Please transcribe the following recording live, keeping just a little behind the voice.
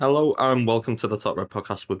Hello and welcome to the Top Red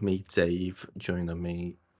Podcast with me, Dave. Joining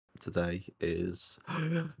me today is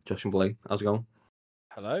Josh and Blayne. How's it going?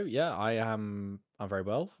 Hello. Yeah, I'm very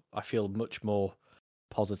well. I feel much more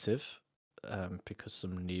positive because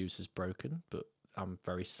some news is broken, but I'm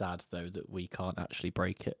very sad though that we can't actually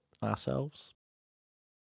break it ourselves.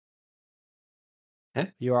 Yeah.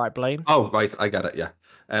 You all right, Blayne? Oh, right, I get it. Yeah.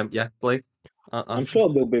 Yeah, Blayne. I'm sure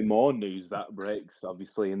there'll be more news that breaks,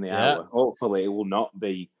 obviously, in the Yeah. hour. Hopefully, it will not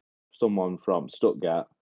be someone from Stuttgart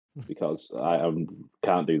because I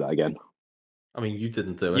can't do that again. I mean, you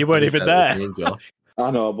didn't do it. You to weren't be even fair, it was there. Me and Josh.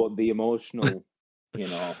 I know, but the emotional,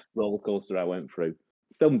 roller coaster I went through,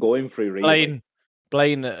 still going through, really.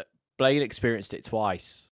 Blayne experienced it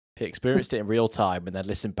twice. He experienced it in real time and then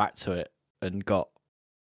listened back to it and got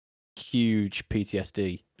huge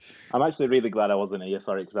PTSD. I'm actually really glad I wasn't here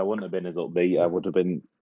for it because I wouldn't have been as upbeat. I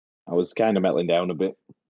was kind of melting down a bit.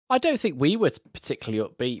 I don't think we were particularly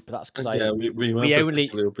upbeat, but that's because we weren't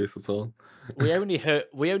particularly upbeat at all. we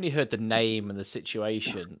only heard the name and the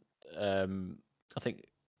situation. I think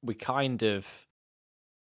we kind of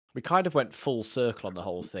went full circle on the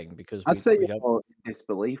whole thing because I'd say more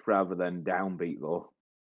disbelief rather than downbeat, though.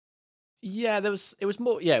 Yeah, it was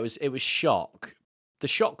more. Yeah, it was shock. The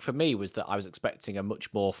shock for me was that I was expecting a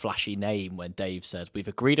much more flashy name when Dave said we've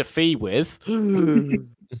agreed a fee with. And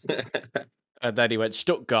then he went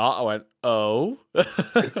Stuttgart. I went, oh.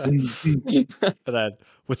 And then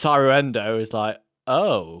Wataru Endo is like,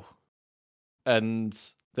 oh. And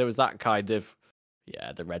there was that kind of,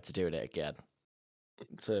 yeah, the Reds are doing it again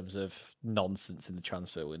in terms of nonsense in the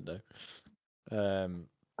transfer window.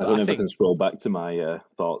 I don't know if I can scroll back to my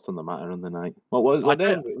thoughts on the matter on the night. What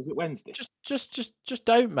day was it? Was it Wednesday? Just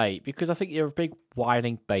don't, mate, because I think you're a big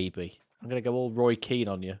whining baby. I'm gonna go all Roy Keane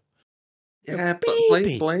on you. Yeah, but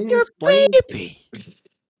Blaine's baby.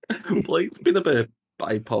 Blaine's been a bit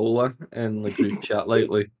bipolar in the group chat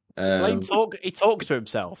lately. He talks to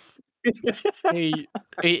himself. he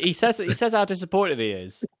says how disappointed he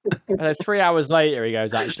is, and then 3 hours later he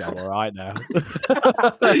goes, "Actually, I'm all right now."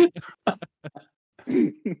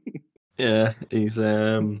 Yeah, he's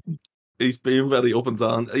being very up and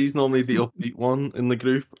down. He's normally the upbeat one in the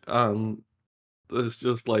group, and it's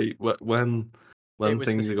just like when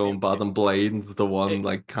things are going bad and Blaine's the one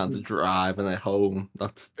like kind of driving it home.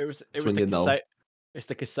 That's when you know. It's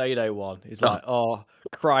the Casado one. He's like, "Oh,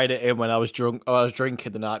 cried at him when I was drunk. Oh, I was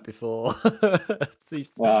drinking the night before."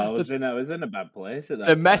 Well, I was in a bad place at that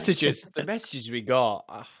the time. the messages we got.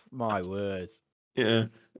 Oh, my word. Yeah.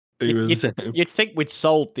 You'd think we'd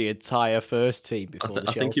sold the entire first team before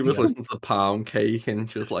I think he was listening to Pound Cake and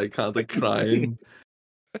just like kind of crying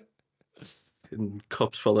in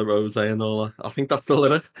cups full of rosé and all that. I think that's the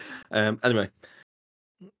lyric. Anyway,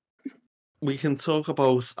 we can talk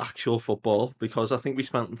about actual football because I think we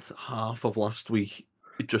spent half of last week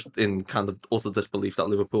just in kind of utter disbelief that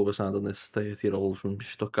Liverpool were signing this 30-year-old from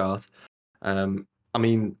Stuttgart. I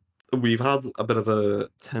mean, we've had a bit of a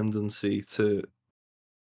tendency to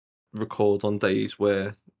record on days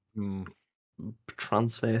where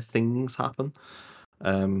transfer things happen.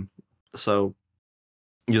 So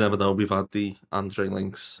you never know. We've had the Andre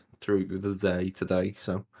links through the day today,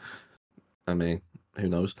 so I mean, who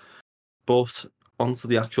knows? But onto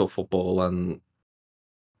the actual football, and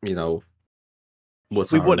we won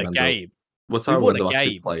a game. Wataru Endo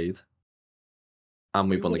actually played, and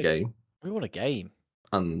we won a game. We won a game,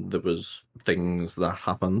 and there was things that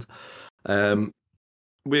happened.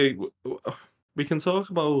 We can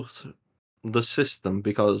talk about the system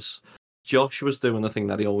because Josh was doing the thing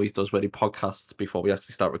that he always does where he podcasts before we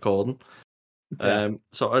actually start recording. Yeah.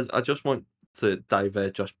 So I just want to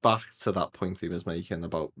divert Josh back to that point he was making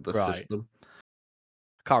about the system.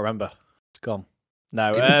 I can't remember. It's gone.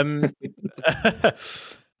 No.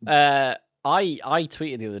 I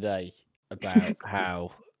tweeted the other day about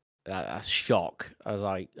how a shock, as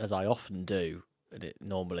I often do, and it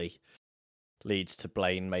normally leads to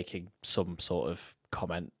Blayne making some sort of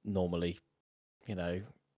comment, normally,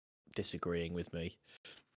 disagreeing with me.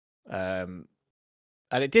 And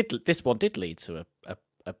this one did lead to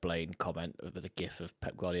a Blayne comment with a gif of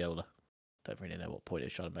Pep Guardiola. Don't really know what point he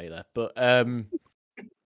was trying to make there, but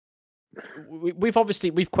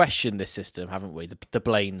we've questioned this system, haven't we? The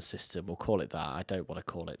Blayne system, we'll call it that. I don't want to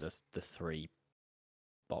call it the 3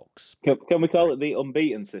 box. Can we call it the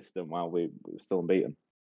unbeaten system while we're still unbeaten?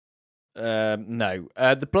 No,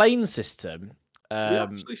 the Blayne system. You're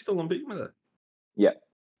actually still unbeaten with it.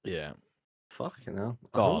 Yeah. Fucking hell!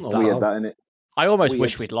 I almost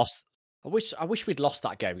wish we'd lost. I wish we'd lost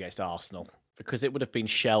that game against Arsenal because it would have been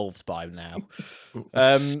shelved by now.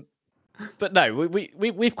 But no,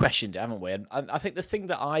 we've questioned it, haven't we? And I think the thing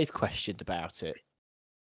that I've questioned about it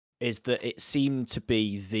is that it seemed to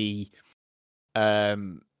be the,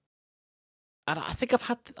 and I think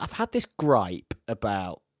I've had this gripe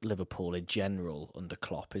about Liverpool in general under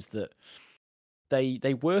Klopp, is that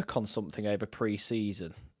they work on something over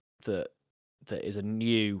pre-season that is a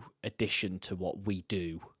new addition to what we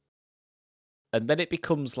do, and then it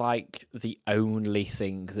becomes like the only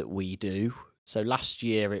thing that we do. So last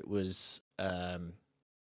year it was even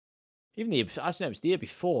the year, I don't know, it was the year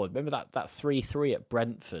before. Remember that 3-3 at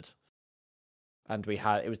Brentford, and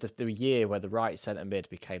it was the year where the right centre mid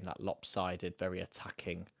became that lopsided, very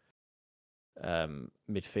attacking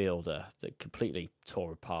midfielder that completely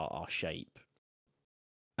tore apart our shape.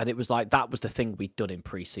 And it was like that was the thing we'd done in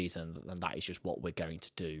pre-season, and that is just what we're going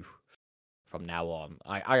to do from now on.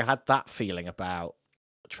 I had that feeling about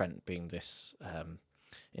Trent being this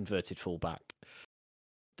inverted fullback,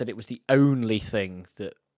 that it was the only thing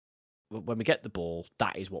that when we get the ball,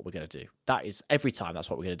 that is what we're going to do. That is every time. That's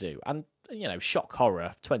what we're going to do. And shock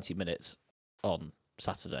horror, 20 minutes on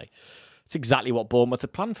Saturday. It's exactly what Bournemouth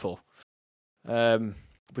had planned for.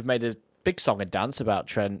 We've made a big song and dance about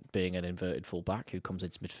Trent being an inverted fullback who comes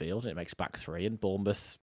into midfield and it makes back three, and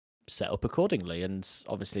Bournemouth set up accordingly and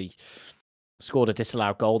obviously scored a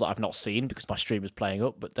disallowed goal that I've not seen because my stream was playing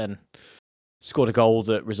up, but then scored a goal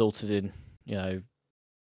that resulted in,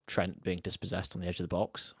 Trent being dispossessed on the edge of the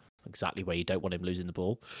box, exactly where you don't want him losing the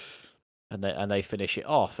ball. And they finish it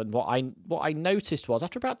off. And what I noticed was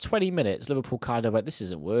after about 20 minutes, Liverpool kind of went, this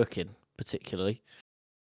isn't working particularly.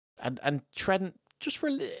 And Trent,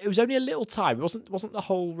 it was only a little time. It wasn't the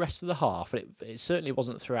whole rest of the half, and it certainly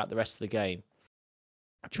wasn't throughout the rest of the game.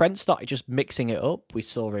 Trent started just mixing it up. We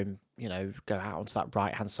saw him, go out onto that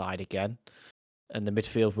right hand side again, and the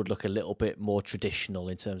midfield would look a little bit more traditional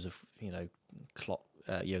in terms of Jurgen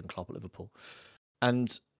Klopp at Liverpool,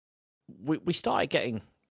 and we started getting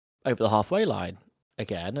over the halfway line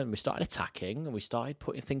again, and we started attacking, and we started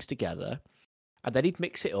putting things together, and then he'd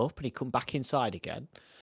mix it up, and he'd come back inside again.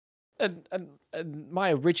 And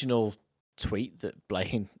my original tweet that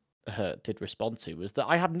Blayne did respond to was that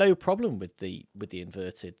I have no problem with the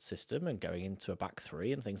inverted system and going into a back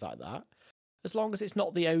three and things like that, as long as it's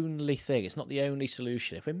not the only thing, it's not the only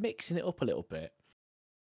solution. If we're mixing it up a little bit,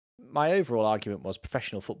 my overall argument was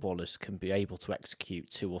professional footballers can be able to execute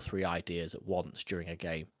 2 or 3 ideas at once during a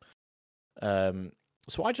game.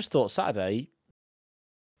 So I just thought Saturday,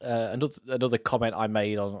 another comment I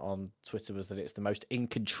made on Twitter was that it's the most in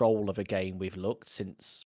control of a game we've looked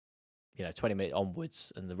since 20 minutes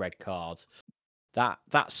onwards and the red card. That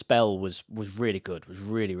spell was really good, was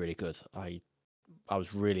really, really good. I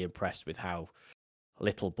was really impressed with how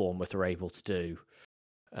little Bournemouth were able to do,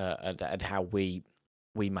 and how we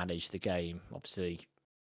managed the game. Obviously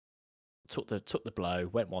took the blow,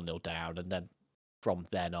 went 1-0 down, and then from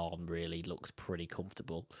then on really looked pretty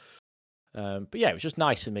comfortable. But yeah, it was just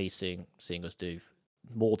nice for me seeing us do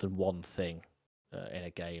more than one thing in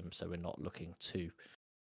a game, so we're not looking too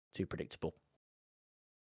predictable.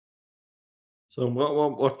 So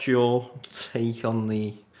what's your take on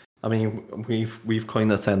the? I mean, we've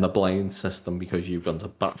coined the term the Blayne system because you've gone to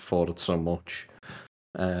bat for it so much.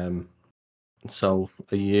 So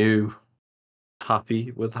are you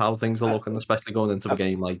happy with how things are looking, especially going into a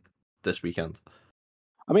game like this weekend?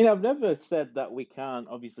 I mean, I've never said that we can't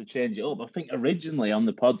obviously change it up. I think originally on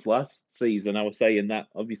the pods last season, I was saying that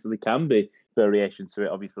obviously there can be variation to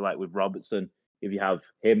it. Obviously, like with Robertson, if you have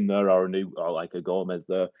him there or like a Gomez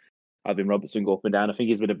there, having Robertson go up and down, I think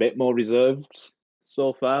he's been a bit more reserved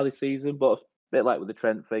so far this season. But a bit like with the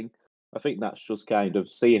Trent thing, I think that's just kind of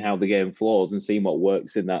seeing how the game flows and seeing what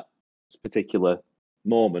works in that particular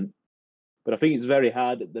moment. But I think it's very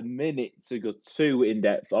hard at the minute to go too in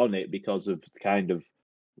depth on it because of kind of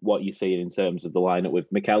what you're seeing in terms of the lineup.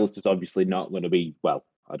 With McAllister's obviously not going to be, well,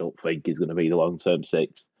 I don't think he's going to be the long-term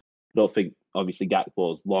 6. I don't think, obviously,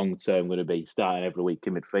 Gakpo's long-term going to be starting every week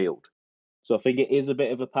in midfield. So I think it is a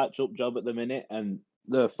bit of a patch-up job at the minute, and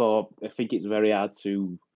therefore I think it's very hard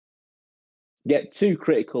to get too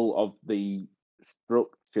critical of the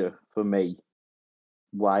structure for me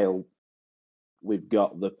while we've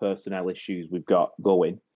got the personnel issues we've got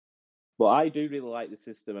going. But I do really like the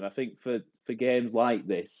system, and I think for games like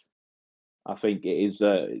this, I think it is.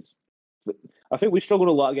 I think we struggled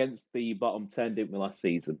a lot against the bottom 10, didn't we, last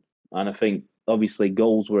season? And I think obviously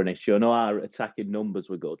goals were an issue. I know our attacking numbers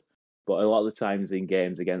were good, but a lot of the times in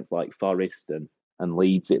games against like Forest and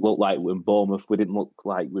Leeds, it looked like in Bournemouth we didn't look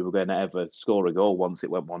like we were going to ever score a goal once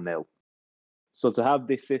it went 1-0. So to have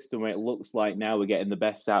this system where it looks like now we're getting the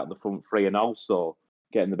best out of the front three, and also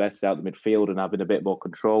getting the best out of the midfield and having a bit more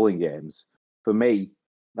control in games. For me,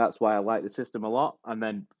 that's why I like the system a lot. And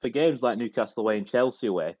then for games like Newcastle away and Chelsea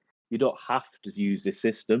away, you don't have to use this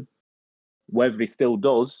system. Whether he still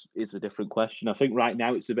does is a different question. I think right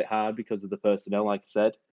now it's a bit hard because of the personnel, like I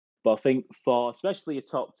said. But I think for especially your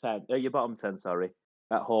top 10, your bottom 10, sorry,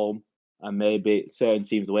 at home and maybe certain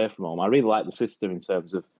teams away from home, I really like the system in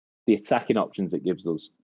terms of the attacking options it gives us.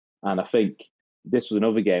 And I think this was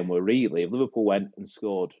another game where really, if Liverpool went and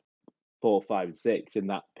scored 4, 5, and 6 in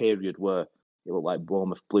that period where it looked like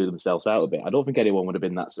Bournemouth blew themselves out a bit, I don't think anyone would have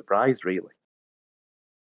been that surprised, really.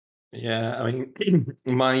 Yeah, I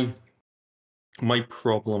mean, my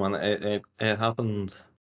problem, and it happened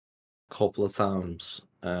a couple of times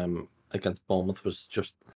against Bournemouth, was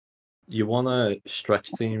just you want to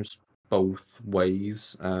stretch teams both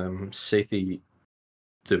ways. City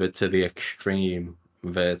do it to the extreme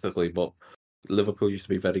vertically, but Liverpool used to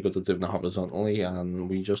be very good at doing it horizontally, and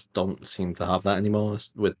we just don't seem to have that anymore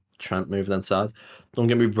with Trent moving inside. Don't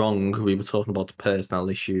get me wrong, we were talking about the personnel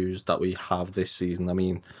issues that we have this season. I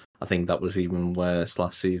mean, I think that was even worse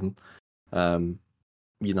last season. We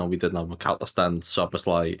didn't have McAllister, and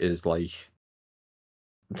Szoboszlai is like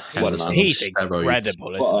He's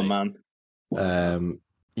incredible, isn't he? Man.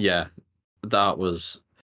 Yeah, that was.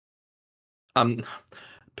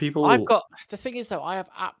 People. The thing is though, I have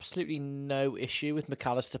absolutely no issue with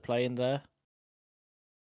McAllister playing there.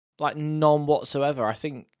 Like none whatsoever. I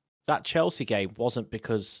think that Chelsea game wasn't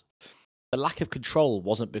because the lack of control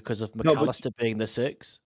wasn't because of McAllister being the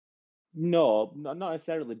 6. No, not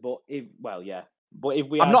necessarily. But if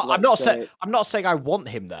we, I'm not saying I want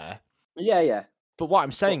him there. Yeah. But what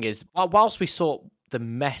I'm saying is, whilst we sort the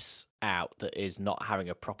mess out that is not having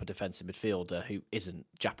a proper defensive midfielder who isn't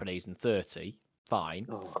Japanese and 30, fine.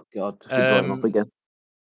 Oh God, up again.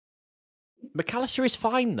 McAllister is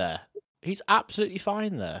fine there. He's absolutely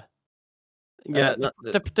fine there. Yeah,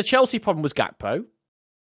 the Chelsea problem was Gakpo,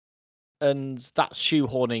 and that's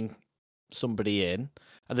shoehorning somebody in.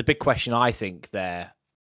 And the big question I think there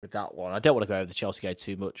with that one, I don't want to go over the Chelsea game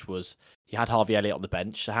too much, was he had Harvey Elliott on the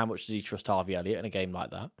bench. So how much does he trust Harvey Elliott in a game like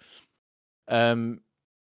that?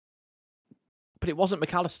 But it wasn't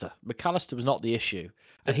McAllister. McAllister was not the issue,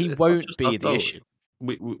 and he won't be the issue.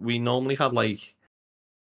 We normally had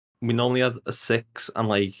a 6 and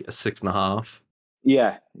like a 6.5.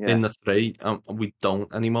 Yeah. In the 3, we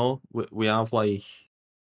don't anymore. We have like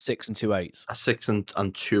 6 and 2 8s. A 6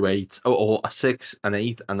 and 2 8, or a 6 and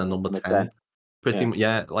 8 and a number 10. Pretty much,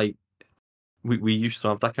 yeah. Like we used to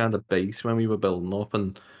have that kind of base when we were building up,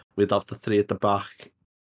 and we'd have the 3 at the back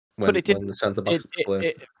when the centre backs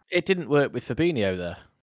split. It didn't work with Fabinho there,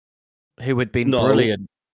 who had been brilliant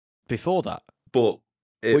before that. But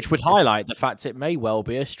which would highlight the fact it may well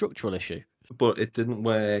be a structural issue. But it didn't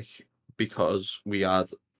work because we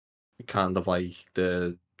had kind of like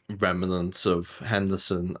the remnants of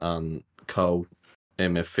Henderson and Co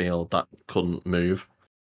in midfield that couldn't move.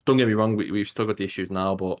 Don't get me wrong, we've still got the issues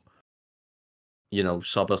now, but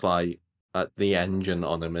Szoboszlai, the engine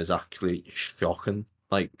on him is actually shocking.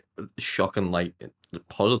 Like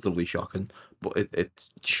positively shocking. But it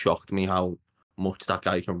shocked me how much that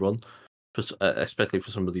guy can run, especially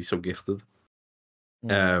for somebody so gifted.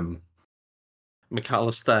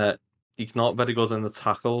 McAllister, he's not very good in the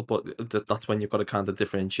tackle, but that's when you've got to kind of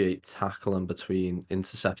differentiate tackling between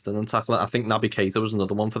intercepting and tackling. I think Naby Keita was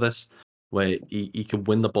another one for this, where he can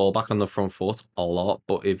win the ball back on the front foot a lot,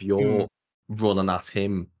 but if you're running at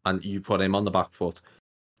him and you put him on the back foot,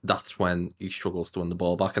 that's when he struggles to win the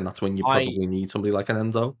ball back, and that's when you probably need somebody like an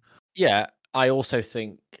Endo. Yeah, I also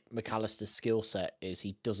think McAllister's skill set is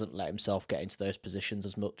he doesn't let himself get into those positions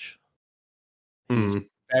as much. He's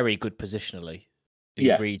very good positionally.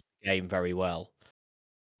 He reads the game very well,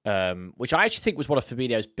 which I actually think was one of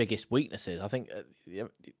Fabinho's biggest weaknesses. I think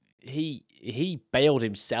he bailed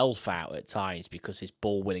himself out at times because his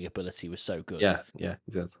ball-winning ability was so good. Yeah,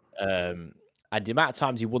 he did. And the amount of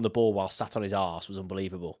times he won the ball while sat on his arse was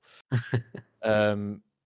unbelievable.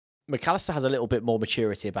 McAllister has a little bit more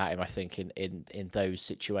maturity about him, I think, in those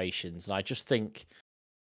situations. And I just think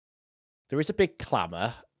there is a big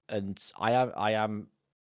clamour, and I am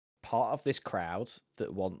part of this crowd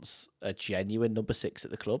that wants a genuine number 6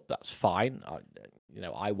 at the club. That's fine.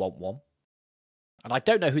 I want one. And I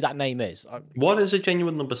don't know who that name is. What is a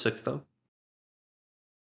genuine number 6, though?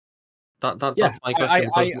 That's my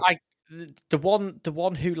question. The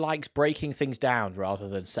one who likes breaking things down rather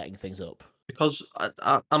than setting things up. Because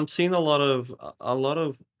I'm seeing a lot of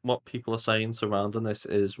what people are saying surrounding this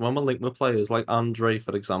is when we're linked with players like Andre,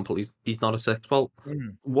 for example, he's not a 6. Well,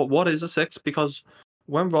 what is a 6? Because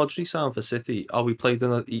when Rodri signed for City, he played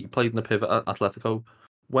in the pivot at Atletico.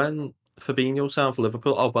 when Fabinho signed for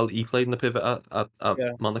Liverpool, oh well, he played in the pivot at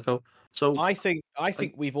Yeah. Monaco. So I think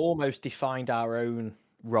we've almost defined our own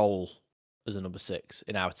role as a number 6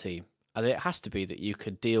 in our team, and it has to be that you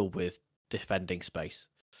could deal with defending space.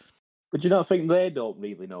 But you don't think they don't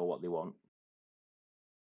really know what they want?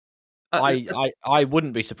 I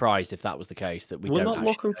wouldn't be surprised if that was the case, that we we're don't not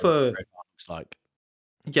actually looking know what the for. profile looks like.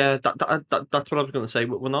 Yeah, that's what I was going to say.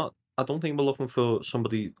 We're not. I don't think we're looking for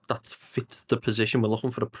somebody that fits the position. We're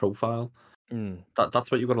looking for a profile. Mm.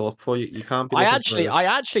 That's what you've got to look for. You can't be I looking for.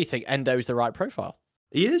 actually think Endo's the right profile.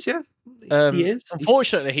 He is, yeah. He is.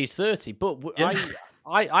 Unfortunately, he's 30, but Yeah.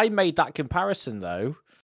 I made that comparison though.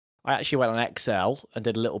 I actually went on Excel and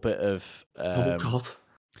did a little bit of Oh God.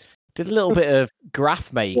 did a little bit of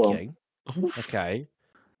graph Well, making. Okay.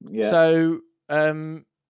 yeah. So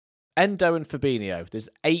Endo and Fabinho, there's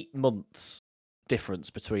 8 months difference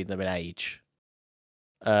between them in age.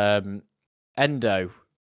 Endo,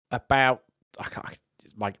 about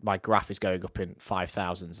my graph is going up in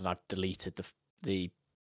 5,000s, and I've deleted the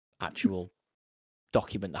actual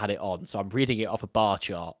document that had it on, so I'm reading it off a bar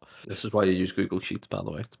chart. This is why you use Google Sheets, by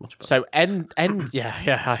the way. It's much better. So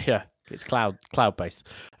yeah, it's cloud based.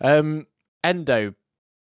 Endo,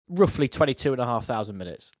 roughly 22,500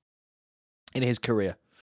 minutes in his career.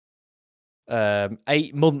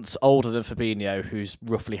 8 months older than Fabinho, who's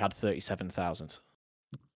roughly had 37,000.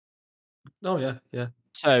 Oh yeah.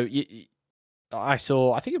 So I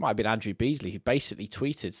think it might have been Andrew Beasley who basically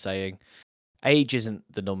tweeted saying, "Age isn't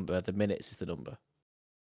the number; the minutes is the number."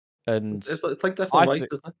 And It's like Declan Rice,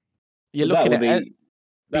 isn't it? you're looking at it.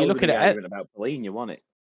 That would be the argument about Blayne, you want it?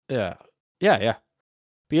 Yeah. But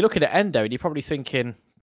you're looking at Endo, and you're probably thinking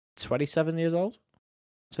 27 years old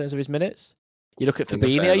in terms of his minutes. You look at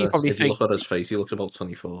Fabinho, you probably if think. You look at his face, he looks about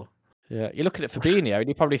 24. Yeah, you're looking at Fabinho, and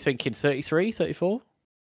you're probably thinking 33, 34.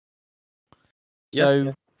 Yeah, So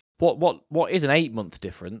yeah. What is an 8-month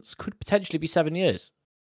difference could potentially be 7 years.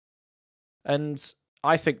 And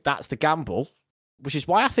I think that's the gamble, which is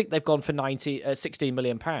why I think they've gone for 16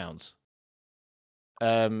 million pounds.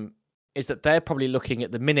 Is that they're probably looking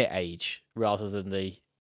at the minute age rather than the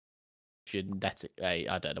genetic age.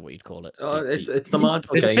 I don't know what you'd call it. It's the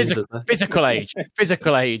marginal gains, isn't it? Physical age.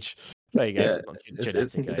 Physical age. There you go. Yeah,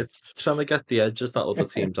 Genetic age. it's trying to get the edges that other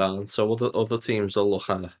teams aren't. So other teams will look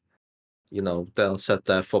at, they'll set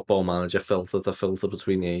their football manager filter to filter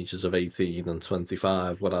between the ages of 18 and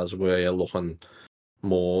 25, whereas we're looking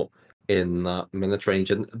more in that minute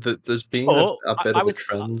range. And there's been a bit of a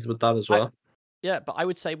trend with that as well. Yeah, but I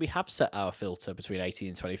would say we have set our filter between 18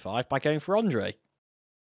 and 25 by going for Andre.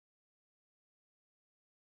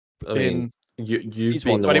 I mean, you've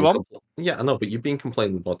been 21. Yeah, I know, but you've been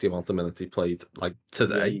complaining about the amount of minutes he played like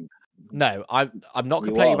today. No, I'm not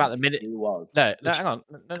complaining about the minute. He was. No, hang on.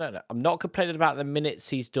 No. I'm not complaining about the minutes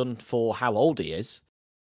he's done for how old he is.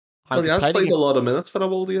 Well, he has played a lot of minutes for how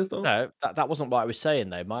old he is, though. No, that wasn't what I was saying,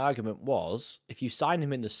 though. My argument was, if you sign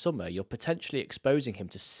him in the summer, you're potentially exposing him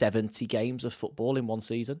to 70 games of football in one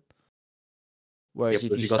season. Whereas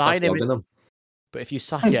if you sign him... But if you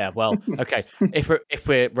sign, okay. If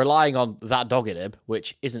we're relying on that dog in him,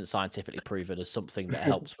 which isn't scientifically proven as something that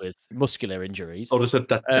helps with muscular injuries, or is it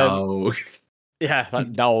that dog? Yeah,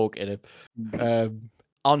 that dog in him.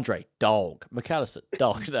 Andre, dog. McAllister,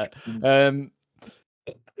 dog. No.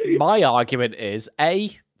 My argument is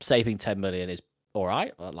A, saving 10 million is all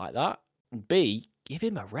right, I like that. B, give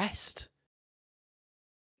him a rest.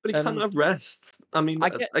 But he can't have rest. I mean,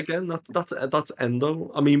 again, that's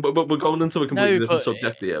Endo. I mean, but we're going into a completely different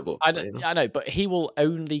subject here. But I know, but he will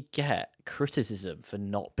only get criticism for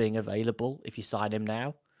not being available if you sign him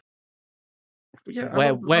now.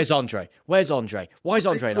 Yeah, where's Andre? Where's Andre? Why is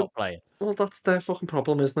Andre not playing? Well, that's their fucking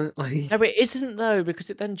problem, isn't it? No, it isn't though, because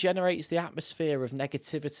it then generates the atmosphere of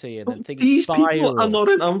negativity and then things these spiral. People are not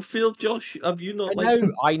in Anfield, Josh. Have you not?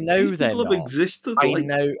 I know these people have existed. I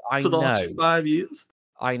know. For the last 5 years.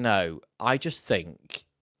 I know. I just think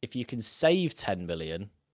if you can save 10 million,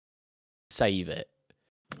 save it.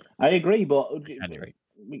 I agree, but Henry.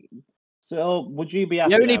 So would you be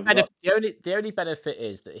happy? The only benefit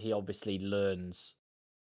is that he obviously learns.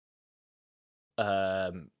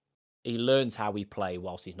 He learns how we play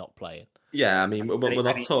whilst he's not playing. Yeah, I mean, we're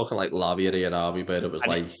not talking like Lavia here, are we? But it was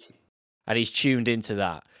and he's tuned into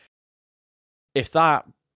that. If the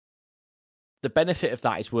benefit of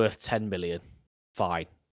that is worth 10 million, fine,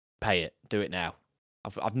 pay it, do it now.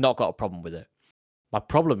 I've not got a problem with it. My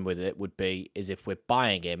problem with it would be is if we're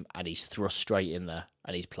buying him and he's thrust straight in there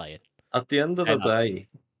and he's playing. At the end of the day,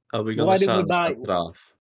 are we going to sign a draft?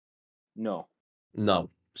 No.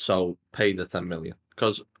 So pay the 10 million.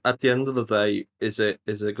 Because at the end of the day, is it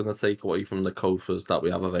going to take away from the coffers that we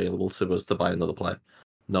have available to us to buy another player?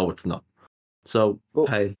 No, it's not. So But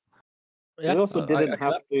pay. Yeah, we also I didn't get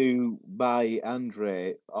have that. to buy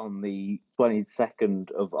Andre on the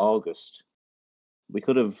 22nd of August. We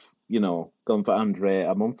could have, gone for Andre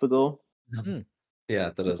a month ago.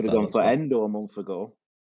 Yeah, there We is could have that gone as for well. Endo a month ago.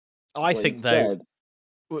 I But think though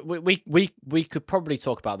instead, we could probably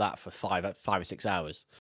talk about that for 5 or 6 hours.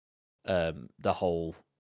 The whole,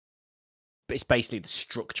 it's basically the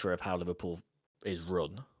structure of how Liverpool is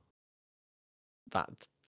run. That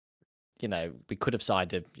we could have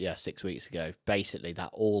signed him 6 weeks ago. Basically,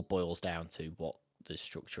 that all boils down to what the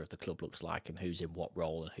structure of the club looks like and who's in what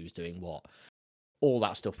role and who's doing what. All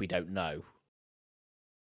that stuff we don't know.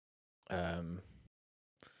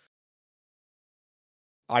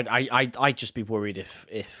 I'd just be worried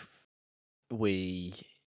if we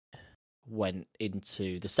went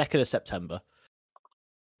into the 2nd of September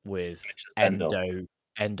with It's just Endo.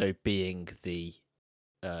 Endo being the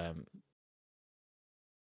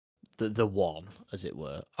one, as it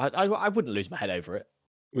were. I wouldn't lose my head over it.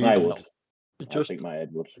 I We've would. I just think my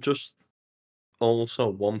head would. just also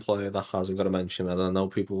one player that hasn't got to mention, and I know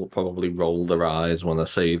people will probably roll their eyes when I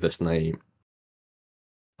say this name.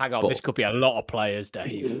 Hang on, But- this could be a lot of players,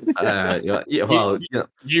 Dave. Yeah, well,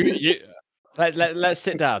 Let's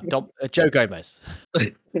sit down. Joe Gomez.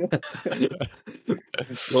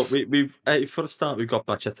 Well, we've for a start we've got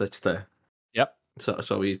Bajcetic there. Yep.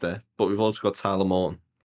 So he's there, but we've also got Tyler Morton.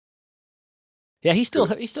 Yeah, he's still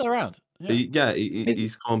around. Yeah.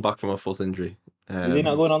 He's coming back from a foot injury. Is he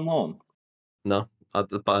not going on loan? No,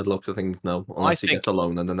 the bad luck of things, no, unless he gets a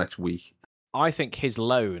loan in the next week. I think his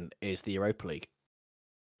loan is the Europa League.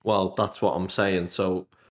 Well, that's what I'm saying. So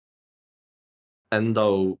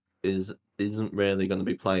Endo isn't really going to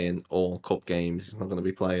be playing all cup games. He's not going to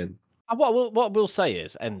be playing. What we'll say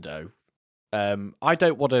is Endo. I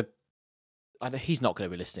don't want to. He's not going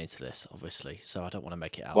to be listening to this, obviously, so I don't want to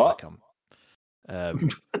make it out like I'm.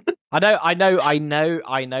 I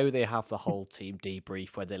know they have the whole team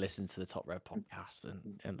debrief where they listen to the Top Red podcast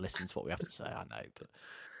and listen to what we have to say. I know, but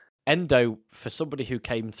Endo, for somebody who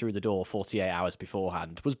came through the door 48 hours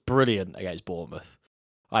beforehand, was brilliant against Bournemouth.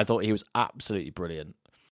 I thought he was absolutely brilliant.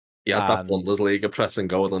 Yeah, that Bundesliga press and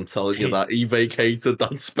go and tells you that he vacated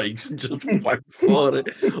that space and just went for it.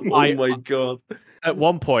 Oh my god! At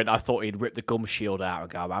one point, I thought he'd rip the gum shield out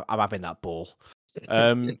and go, "I'm having that ball."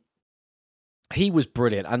 He was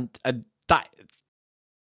brilliant, and that.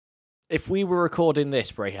 If we were recording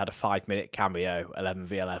this where he had a 5-minute cameo,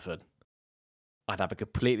 11v11, I'd have a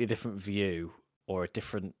completely different view or a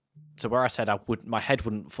different. So where I said my head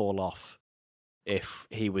wouldn't fall off if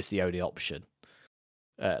he was the only option.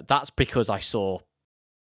 That's because I saw,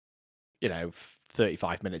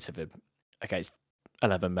 35 minutes of him against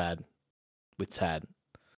 11 men with 10.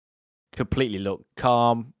 Completely looked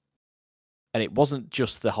calm. And it wasn't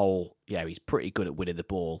just the whole, he's pretty good at winning the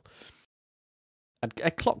ball. And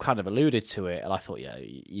Klopp kind of alluded to it, and I thought,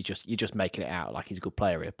 you're just making it out like he's a good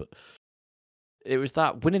player here. But it was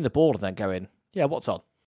that winning the ball and then going, what's on?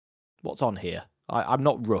 What's on here? I'm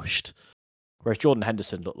not rushed. Whereas Jordan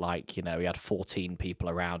Henderson looked like, he had 14 people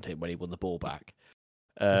around him when he won the ball back.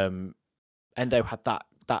 Endo had that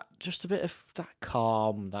just a bit of that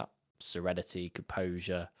calm, that serenity,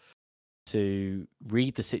 composure to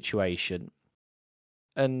read the situation.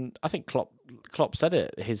 And I think Klopp said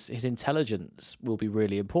it. His intelligence will be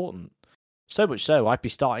really important. So much so, I'd be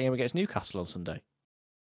starting him against Newcastle on Sunday.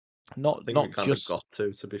 I think we kind of got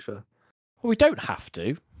to be fair. Well, we don't have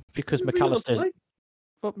to because McAllister's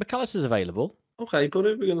available. Okay, but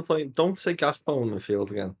if we're going to play, don't say Gakpo in the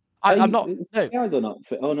field again. I'm not. No. Thiago not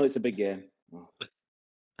fit? Oh no, it's a big game. Oh.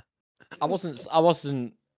 I wasn't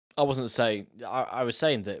saying. I was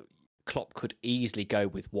saying that Klopp could easily go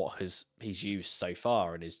with what he's used so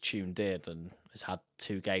far and is tuned in and has had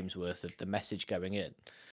 2 games worth of the message going in.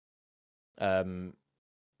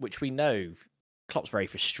 Which we know Klopp's very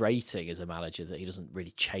frustrating as a manager that he doesn't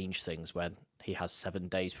really change things when he has 7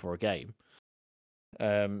 days before a game.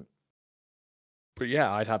 But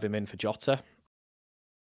I'd have him in for Jota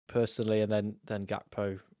personally, and then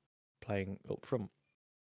Gakpo playing up front.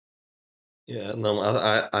 Yeah, no,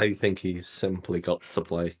 I think he's simply got to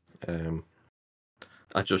play.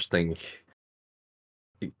 I just think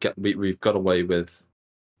we've got away with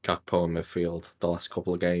Gakpo in midfield the last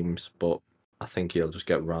couple of games, but I think he'll just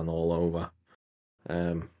get run all over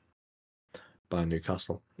by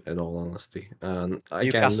Newcastle, in all honesty. And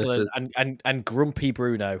again, Newcastle and Grumpy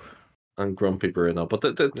Bruno. And Grumpy Bruno, but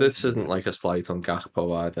this isn't like a slight on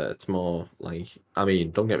Gakpo either. It's more like, I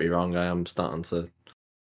mean, don't get me wrong, I am starting to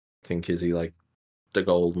think, is he like the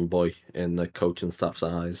golden boy in the coaching staff's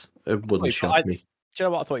eyes. It wouldn't shock me. Do you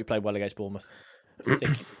know what? I thought he played well against Bournemouth. I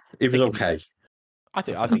think He was okay. I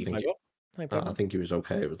think he played well. I think he was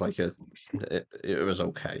okay. It was like it was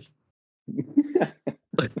okay.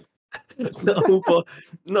 but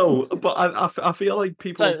I feel like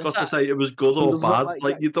people have got to say it was good or bad.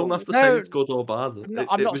 Like you don't have to say it's good or bad.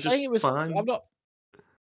 I'm not saying it was fine. I'm not.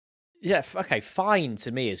 Yeah, okay, fine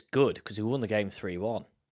to me is good because he won the game 3-1.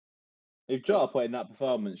 If Jota put in that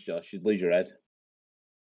performance, Josh, you'd lose your head.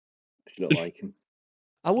 You don't like him.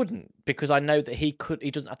 I wouldn't, because I know that he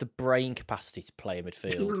doesn't have the brain capacity to play in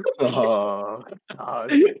midfield. Oh,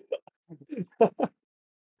 God.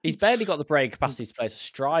 He's barely got the brain capacity to play as a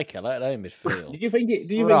striker, let alone midfield. Do you think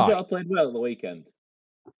Jota played well at the weekend?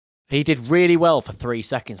 He did really well for 3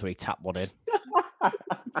 seconds when he tapped one in.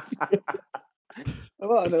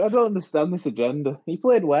 I don't understand this agenda. He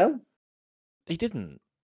played well. He didn't.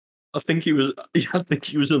 I think he was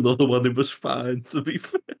another one who was fine, to be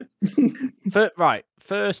fair.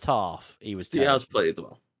 First half, he was Diaz terrible. played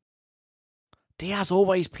well. Diaz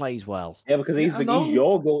always plays well. Yeah, because he's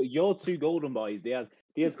your two golden boys. Diaz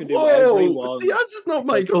can do Whoa, whatever he wants. Diaz is not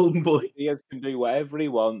my golden boy. Diaz can do whatever he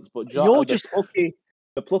wants, but Jota,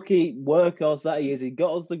 the plucky workhorse that he is, he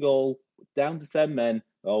got us the goal, down to 10 men.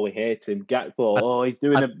 Oh, we hate him. Gakpo, he's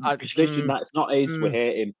doing a position that's not his. We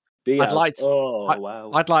hate him. Diaz,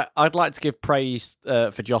 wow. I'd like to give praise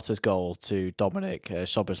for Jota's goal to Dominic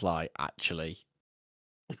Szoboszlai, actually,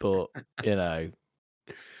 but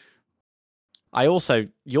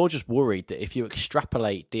you're just worried that if you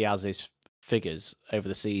extrapolate Diaz's figures over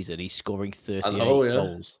the season, he's scoring 38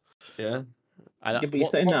 goals. Yeah. But you're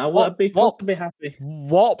saying that I would be supposed to be happy.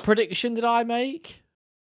 What prediction did I make?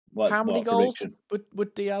 How many goals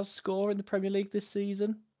would Diaz score in the Premier League this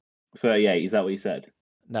season? 38, is that what you said?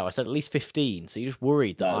 No, I said at least 15. So you're just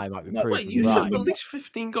worried that I might be proven Wait, you said at least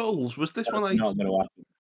 15 goals. Was this one not going to happen?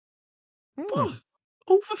 What?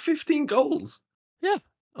 Over 15 goals? Yeah.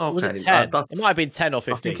 Okay. Was it 10? It might have been 10 or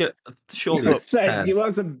 15. I think surely it's 10. It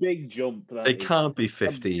was a big jump. It can't be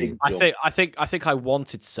 15. I think I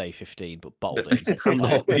wanted to say 15, but bottled it. It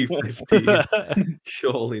cannot be 15.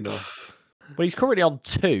 Surely not. But he's currently on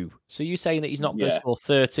 2. So you're saying that he's not going to score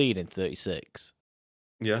 13 in 36?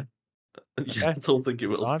 Yeah. Okay. I don't think he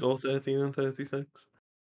will score 13 and 36.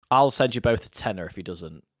 I'll send you both a tenner if he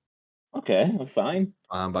doesn't. Okay, I'm fine.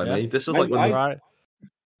 Fine by me. This is like when right.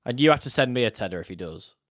 And you have to send me a tenner if he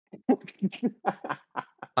does.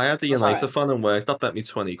 I had the United fan in work that bet me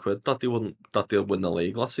 20 quid that they'll win the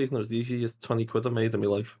league last season. It was the easiest 20 quid I made in my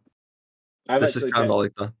life. This is kind of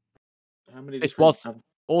like that. How many? This wasn't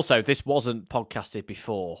podcasted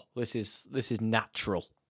before. This is natural.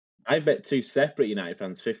 I bet 2 separate United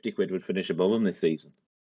fans 50 quid would finish above them this season.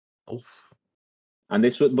 Oof. And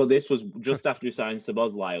this was just after he signed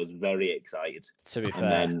Szoboszlai. I was very excited. To be and fair,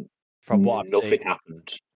 then from what I've nothing seen,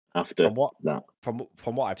 happened after that.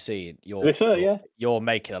 From what I've seen, you're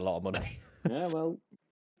making a lot of money. Yeah, well,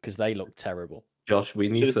 because they look terrible. Josh, we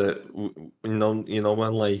need to. You know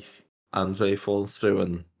when like Andre falls through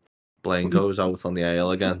and Blayne goes out on the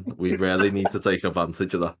AL again. We really need to take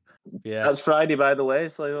advantage of that. Yeah, that's Friday, by the way.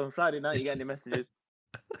 So on Friday night, you get any messages?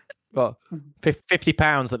 Well,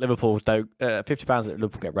 £50 that Liverpool don't. £50 that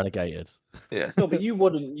Liverpool get relegated. Yeah. No, but you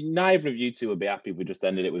wouldn't. Neither of you two would be happy if we just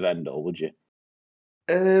ended it with Endo, would you?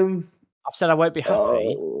 I've said I won't be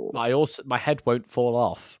happy. But my head won't fall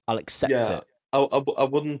off. I'll accept it. I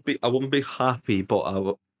wouldn't be happy,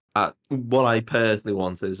 but what I personally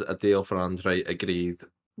want is a deal for Andre agreed,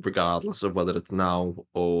 regardless of whether it's now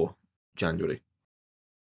or January.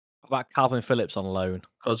 About Calvin Phillips on loan?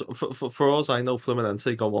 Because for us, I know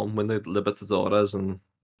Fluminense go on win the Libertadores, and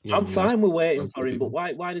I'm fine with waiting for him. But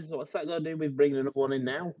why what's that going to do with bringing another one in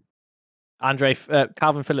now?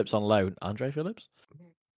 Calvin Phillips on loan. Andre Phillips?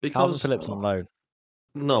 Calvin Phillips on loan.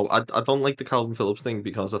 No, I don't like the Calvin Phillips thing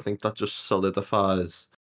because I think that just solidifies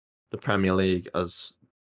the Premier League as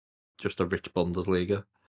just a rich Bundesliga.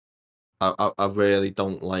 I really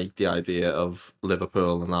don't like the idea of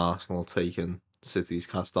Liverpool and Arsenal taking City's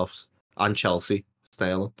cast-offs and Chelsea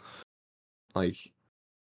staying. Like,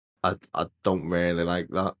 I don't really like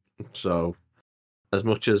that. So, as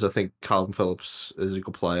much as I think Calvin Phillips is a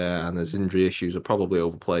good player and his injury issues are probably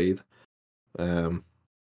overplayed,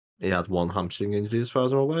 he had one hamstring injury as far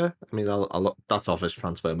as I'm aware. I mean, I'll look, that's off his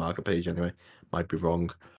transfer market page anyway. Might be wrong.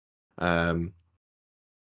 But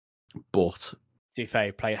to be fair,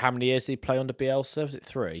 he played. How many years did he play under Bielsa? Was it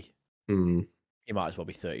 3? He might as well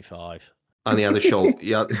be 35. And he had a shoulder.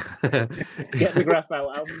 Get the graph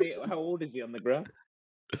out. How old is he on the graph?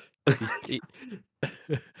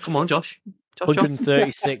 Come on, Josh.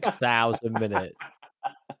 136,000 minutes.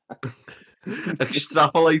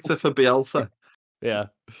 Extrapolator for Bielsa. Yeah.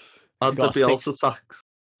 Add the Bielsa tax.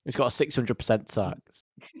 He's got a 600% tax.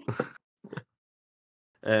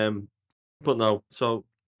 But no, so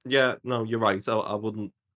yeah, no, you're right. I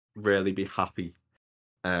wouldn't really be happy.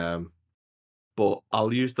 But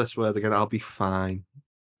I'll use this word again. I'll be fine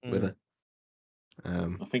with it.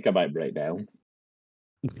 I think I might break down.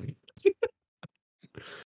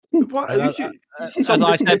 What, as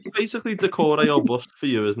I said, it's basically decore or bust for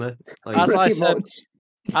you, isn't it? Like, as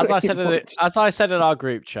I Pretty said in our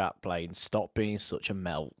group chat, Blayne, stop being such a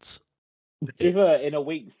melt. If in a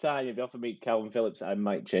week's time, if you offer me Calvin Phillips, I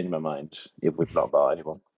might change my mind if we've not bought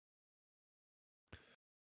anyone.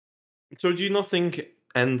 So do you not think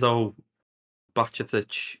Endo,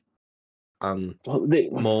 Bajcetic, and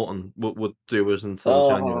Morton would do us until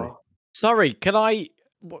January? Sorry, can I?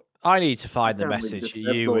 I need to find the can't message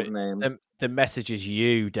believe just those names. the messages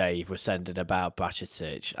you, Dave, were sending about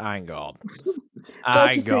Bajcetic. Hang on.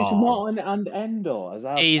 Bajcetic, Morton, and Endo as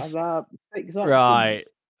our 6 options. Right.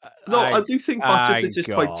 No, I do think Bajcetic is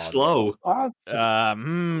quite slow.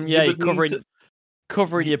 Yeah, you're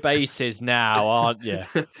covering your bases now, aren't you?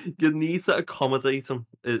 You need to accommodate him,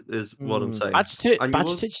 is what I'm saying.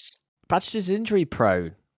 Bajcetic's injury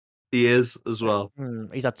prone. He is as well.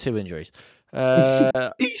 He's had 2 injuries.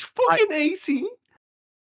 He's fucking 18.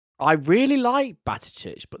 I really like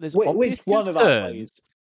Bajcetic, but there's obvious concerns,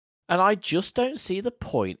 and I just don't see the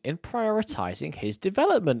point in prioritising his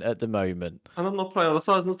development at the moment. And I'm not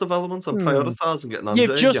prioritising his development. I'm prioritising getting on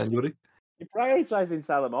in January. You're prioritising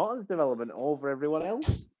Tyler Morton's development over everyone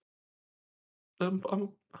else. I'm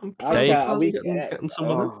prioritising getting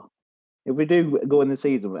someone in. If we do go in the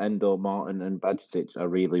season with Endo, Morton, and Bajcetic, I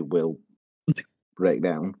really will break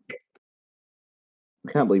down.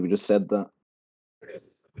 I can't believe you just said that.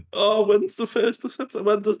 Oh, when's the 1st of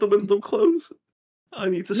September? When does the window close? I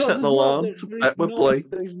need to set an alarm to bet with Blayne.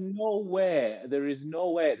 There is no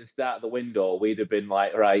way at the start of the window we'd have been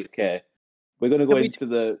like, right, okay, we're going to go into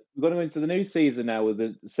the new season now with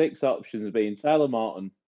the 6 options being Tyler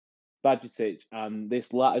Morton, Bajcetic, and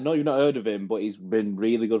this lad. I know you've not heard of him, but he's been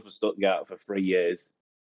really good for Stuttgart for 3 years.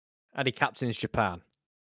 And he captains Japan.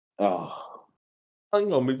 Oh,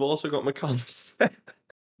 hang on, we've also got McConnell.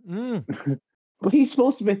 But he's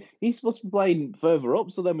supposed to be playing further up,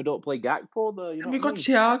 so then we don't play Gakpo though. You know we've got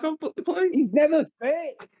Thiago playing. He's never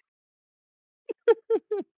fit.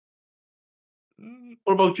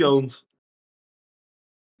 What about Jones?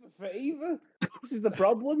 Fit either. This is the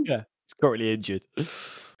problem. Yeah, he's currently injured.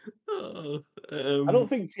 I don't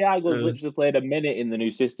think Thiago's literally played a minute in the new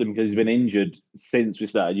system because he's been injured since we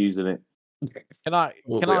started using it. Can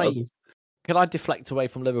I deflect away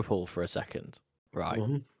from Liverpool for a second? Right.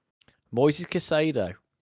 Moises Caicedo.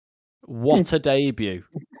 What a debut.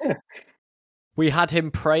 We had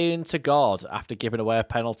him praying to God after giving away a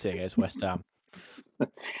penalty against West Ham.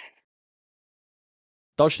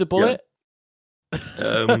 Dodged the bullet?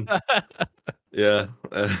 Yeah.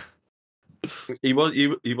 He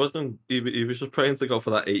was just praying to go for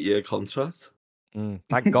that 8-year contract.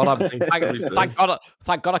 Thank God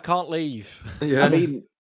thank God I can't leave. Yeah. I mean,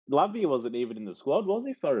 Lavia wasn't even in the squad, was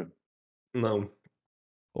he, for him? No.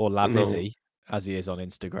 Or Lavizzi, as he is on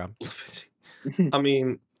Instagram. I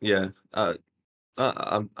mean, yeah.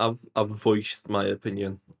 I've voiced my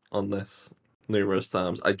opinion on this numerous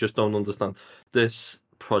times. I just don't understand. This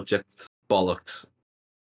project bollocks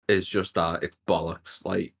is just that. It's bollocks.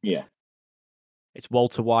 Like, yeah. It's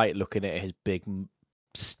Walter White looking at his big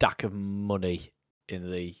stack of money in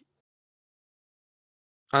the.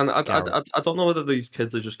 And I don't know whether these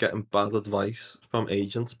kids are just getting bad advice from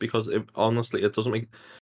agents, because honestly, it doesn't make.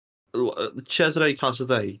 Cesare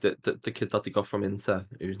Casadei, the kid that they got from Inter,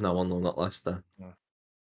 who's now on loan at Leicester.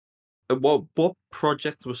 Yeah. What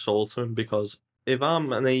project was sold to him? Because if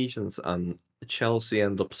I'm an agent and Chelsea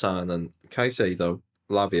end up signing Caicedo,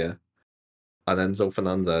 Lavia, and Enzo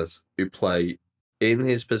Fernandez, who play in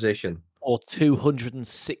his position, or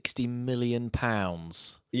 £260 million.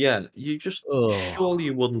 Yeah, you just surely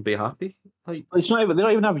you wouldn't be happy. Like, it's not even. They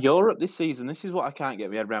don't even have Europe this season. This is what I can't get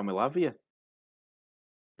my head around with Lavia.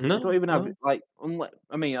 No, they don't even have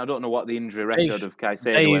I mean, I don't know what the injury record of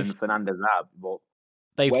Caicedo and Fernandez have, but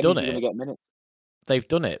they've done it. Going to get minutes? They've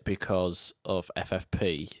done it because of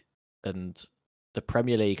FFP, and the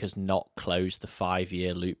Premier League has not closed the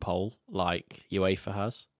 5-year loophole like UEFA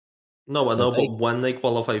has. No, I know, but when they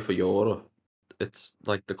qualify for Europe, it's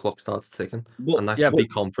like the clock starts ticking, and that could be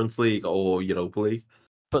Conference League or Europa League.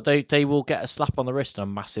 But they will get a slap on the wrist and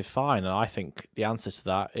a massive fine, and I think the answer to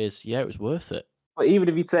that is it was worth it. But even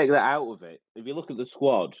if you take that out of it, if you look at the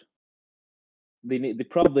squad, they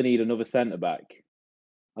probably need another centre back.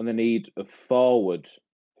 and they need a forward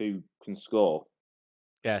who can score.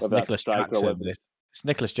 Yeah, it's Whether that's a Nicholas striker or Jackson. whether- It's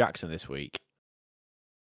Nicholas Jackson this week.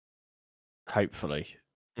 Hopefully.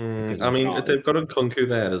 Because I of- mean, Oh, they've got Nkunku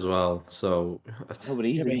there as well, so No, but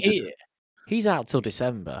he's Yeah, but injured. he's out till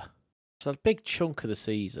December. So a big chunk of the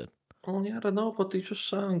season. well, yeah, I don't know, but they've just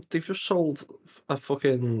sold a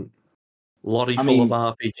fucking lorry I full of mean-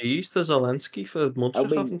 RPGs to Zelensky for months, I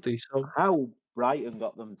mean- haven't they? So How Brighton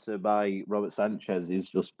got them to buy Robert Sanchez is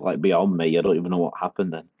just like beyond me. I don't even know what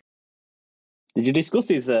happened then. Did you discuss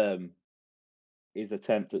his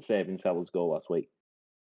attempt at saving Salah's goal last week?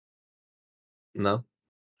 no,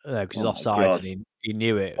 Because he's Oh my offside God. and he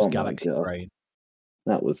knew it. It was Oh my Galaxy God. brain.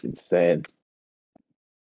 That was insane.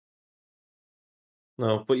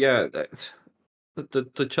 no, but yeah,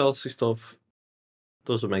 the Chelsea stuff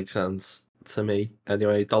doesn't make sense to me.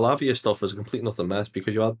 Anyway, the Lavia stuff was a complete and utter mess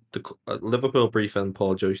because you had the Liverpool briefing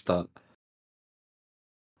Paul Joyce that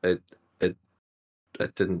it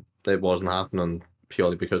wasn't happening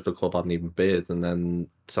purely because the club hadn't even bid, and then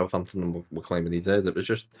Southampton were claiming he did. It was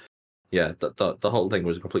just, yeah, the whole thing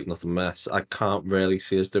was a complete and utter mess. I can't really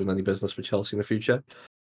see us doing any business with Chelsea in the future.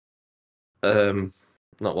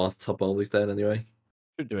 Not whilst Todd Bowley's there anyway.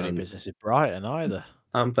 Couldn't do any And- business in Brighton either.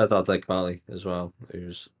 And Bedard Valley as well,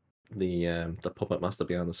 who's the puppet master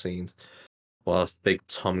behind the scenes. Whilst Big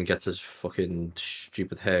Tom gets his fucking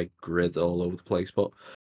stupid hair grid all over the place, but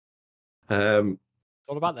It's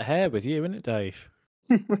all about the hair with you, isn't it, Dave?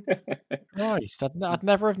 Christ, I'd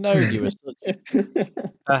never have known you as such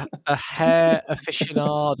a hair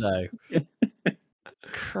aficionado.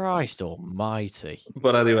 Christ almighty.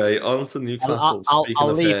 But anyway, on to Newcastle.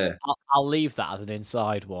 I'll leave that as an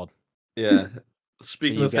inside one. Yeah.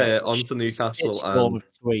 Speaking you of get hair, on to Newcastle Storm and of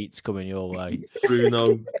tweets coming your way.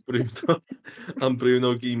 Bruno and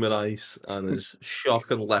Bruno Guimaraes and his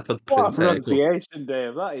shock and leopard What print a haircut. pronunciation,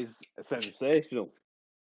 Dave. That is sensational.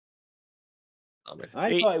 Damn it.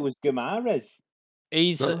 I thought it was Guimaraes.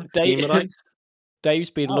 He's No, it's Guimaraes.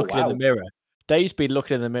 Dave's been Oh, looking in the wow. mirror. Dave's been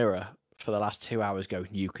looking in the mirror for the last 2 hours going,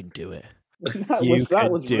 you can do it. That You was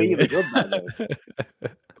can do really it." good, that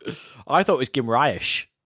Dave. I thought it was Gimraish,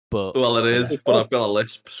 but Well, it is, It's but not. I've got a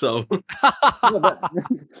lisp, so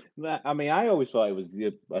No, I mean, I always thought it was.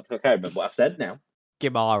 I can't remember what I said now.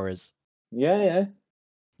 Gimaras. Yeah.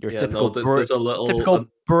 You're a yeah, typical no, there's a little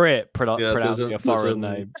Brit yeah, pronouncing a foreign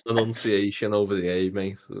name. enunciation over the A,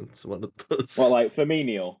 mate. That's what it does. Well, like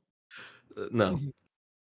Firmino. No.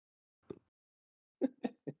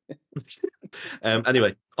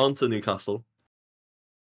 Anyway, on to Newcastle.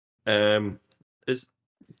 Is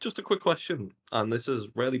just a quick question, and this is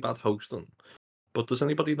really bad hosting, but does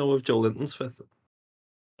anybody know if Joe Linton's fit?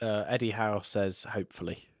 Eddie Howe says,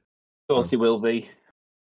 hopefully. Of course, he will be.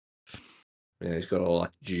 Yeah, he's got all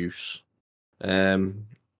that juice.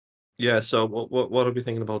 Yeah. So what are we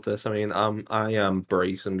thinking about this? I mean, I am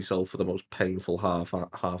bracing myself for the most painful half an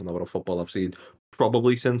hour of football I've seen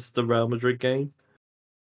probably since the Real Madrid game.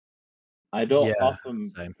 I don't Yeah,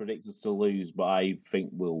 often same. predict us to lose, but I think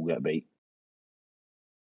we'll get beat.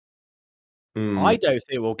 I don't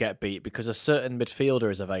think we'll get beat because a certain midfielder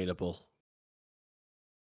is available.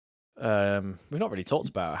 We've not really talked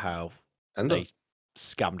about how they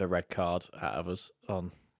scammed a red card out of us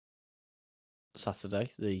on Saturday.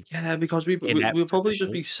 Yeah, because we'll inept probably just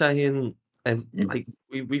official. be saying, like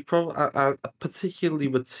we probably particularly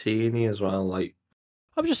with Tierney as well. Like,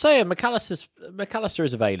 I'm just saying, McAllister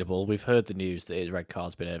is available. We've heard the news that his red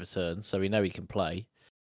card's been overturned, so we know he can play.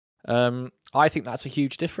 I think that's a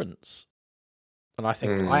huge difference, and I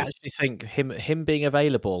actually think him being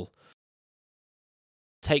available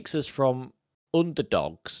takes us from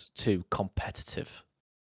underdogs to competitive.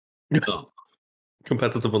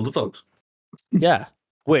 competitive underdogs. Yeah,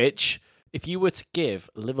 which if you were to give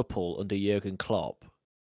Liverpool under Jurgen Klopp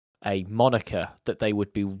a moniker that they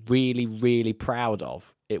would be really, really proud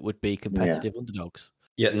of, it would be competitive underdogs.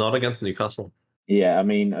 Yeah, not against Newcastle. Yeah, I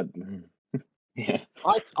mean, yeah.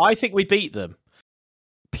 I think we beat them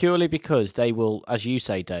purely because they will, as you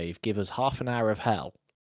say, Dave, give us half an hour of hell.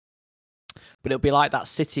 But it'll be like that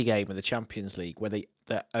City game in the Champions League where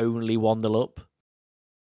they're only 1-0 up,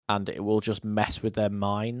 and it will just mess with their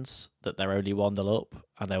minds that they're only 1-0 up,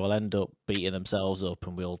 and they will end up beating themselves up,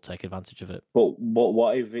 and we'll take advantage of it. But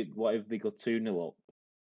what if they go 2-0 up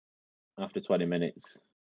after 20 minutes?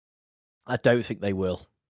 I don't think they will.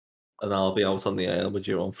 And I'll be out on the air with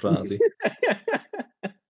you on Friday.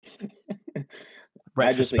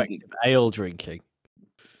 Retrospective ale drinking.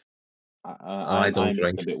 I don't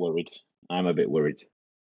drink. A bit worried. I'm a bit worried.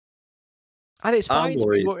 And it's fine to be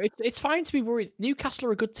worried. worried. It's fine to be worried. Newcastle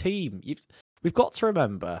are a good team. We've got to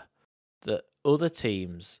remember that other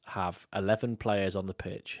teams have 11 players on the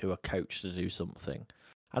pitch who are coached to do something,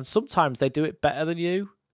 and sometimes they do it better than you.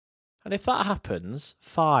 And if that happens,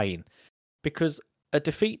 fine, because a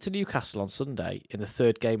defeat to Newcastle on Sunday in the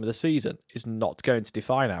third game of the season is not going to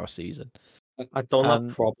define our season. I don't have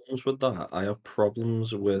And problems with that. I have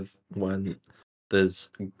problems with when there's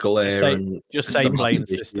just glaring say systematic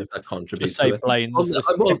Blayne's issues system. that contribute Just say to it. Blayne's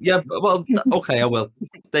system. Well, yeah, well, okay, I will.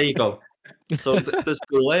 There you go. So there's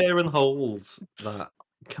glaring holes that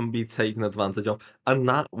can be taken advantage of, and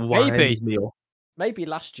that winds me up. Maybe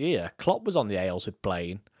last year Klopp was on the Ales with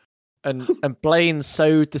Blayne, and Blayne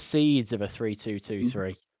sowed the seeds of a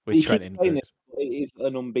 3-2-2-3 with You Trent keep in. saying it's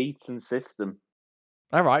an unbeaten system.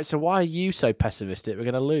 All right, so why are you so pessimistic we're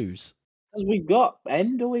going to lose? Because we've got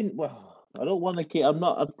Endo in. Well, I don't want to keep.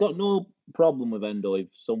 I've got no problem with Endo if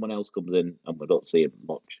someone else comes in and we don't see him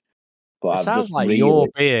much. But It I've sounds just like really. you're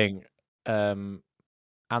being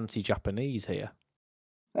anti-Japanese here.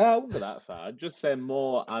 I wouldn't go that far. I'd just say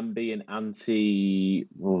more. I'm being anti.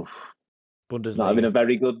 Bundesliga. Not having a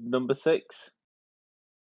very good number 6.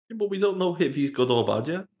 But we don't know if he's good or bad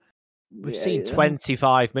yet. We've seen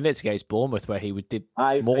 25 minutes against Bournemouth where he did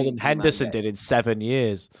more than Henderson did in 7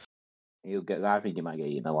 years. He'll get. I think he might get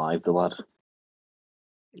eaten alive, the lad.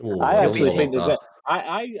 Oh, I actually think there's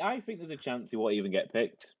I think there's a chance he won't even get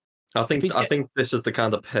picked. I think this is the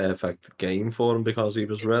kind of perfect game for him because he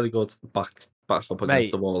was really good back up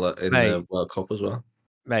against the wall in the World Cup as well.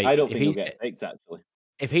 Mate, I don't think he'll get picked, actually.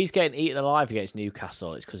 If he's getting eaten alive against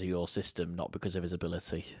Newcastle, it's because of your system, not because of his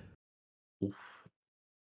ability.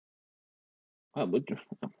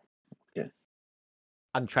 Yeah.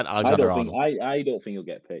 And Trent Alexander-Arnold. I don't think he'll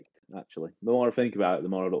get picked, actually. The more I think about it, the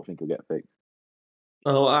more I don't think he'll get picked.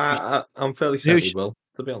 Oh, I'm fairly certain he will,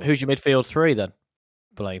 to be honest. Who's your midfield 3 then,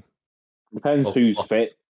 Blayne? Depends who's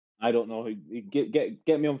fit. I don't know.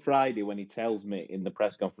 Get me on Friday when he tells me in the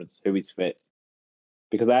press conference who is fit.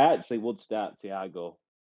 Because I actually would start Thiago.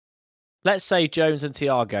 Let's say Jones and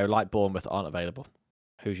Thiago, like Bournemouth, aren't available.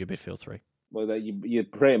 Who's your midfield 3? Well, you're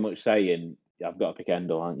pretty much saying I've got to pick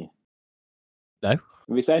Endo, aren't you? No. If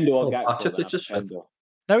it's Endo or Gakpo, it's just fit. Endo.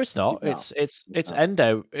 No, it's not. It's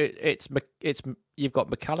Endo. It's you've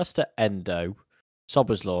got McAllister, Endo,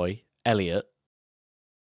 Soboslai, Elliott,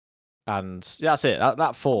 and that's it.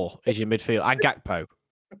 That 4 is your midfield, and Gakpo.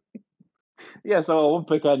 Yeah, so I won't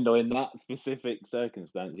pick Endo in that specific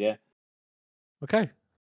circumstance. Yeah. Okay.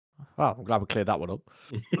 Well, I'm glad we cleared that one up.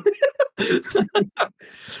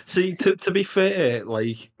 See, to be fair,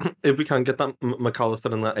 like if we can get that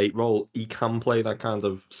McAllister in that 8 role, he can play that kind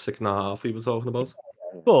of 6.5 we were talking about.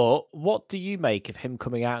 But what do you make of him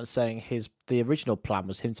coming out and saying the original plan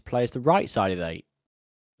was him to play as the right-sided 8?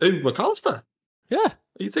 Who, McAllister? Yeah. Are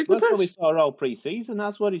you taking the piss? That's what we saw all pre-season.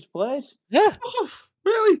 That's what he's played. Yeah. Oh,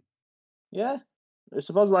 really? Yeah.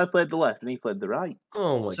 Supposedly I played the left and he played the right.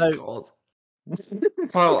 Oh my god.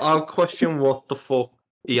 Well, I'll question what the fuck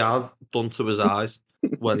he had done to his eyes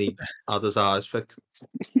when he had his eyes fixed.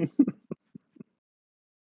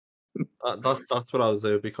 That's what I was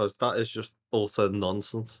doing because that is just utter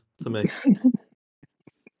nonsense to me.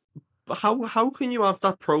 But how can you have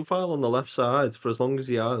that profile on the left side for as long as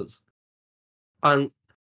he has? And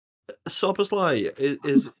Soboslai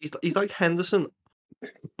he's like Henderson,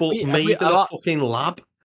 but made in a fucking lab.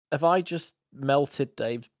 Have I just melted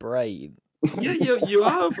Dave's brain? Yeah, you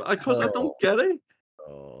have, because I don't get it.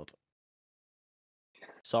 God.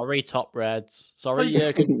 Sorry, Top Reds. Sorry,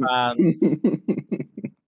 Jurgen fans.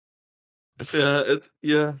 I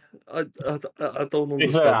don't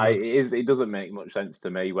understand. It doesn't make much sense to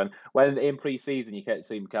me when in pre-season you kept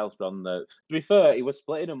seeing McAllister on the. To be fair, he was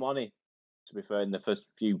splitting them on it. To be fair, in the first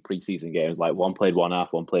few pre-season games, like one played one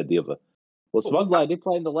half, one played the other. Well, Soboslai did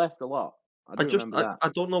play in the left a lot. I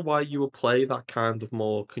don't know why you would play that kind of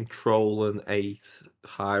more controlling 8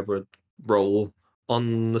 hybrid role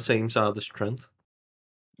on the same side as Trent.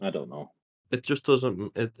 I don't know. It just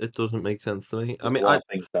doesn't. It doesn't make sense to me. There's I mean, I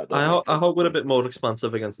hope we're a bit more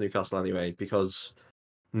expansive against Newcastle anyway, because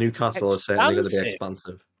Newcastle is certainly going to be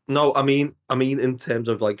expansive. No, I mean in terms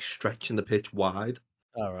of like stretching the pitch wide.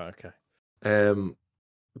 Oh right, okay.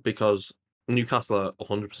 Because Newcastle are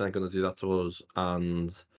 100% going to do that to us,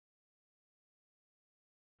 and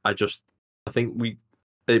I think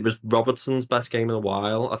it was Robertson's best game in a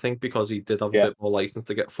while. I think because he did have a bit more license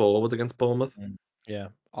to get forward against Bournemouth. Yeah,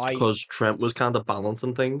 because Trent was kind of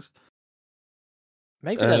balancing things.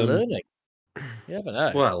 Maybe they're learning. You never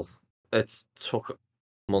know. Well, it's took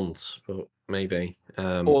months, but maybe.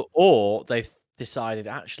 Or they've decided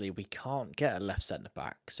actually we can't get a left centre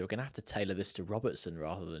back, so we're going to have to tailor this to Robertson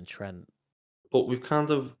rather than Trent. But we've kind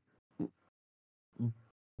of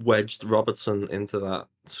wedged Robertson into that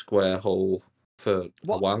square hole for a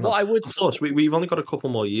while now. What I would Of course, we've only got a couple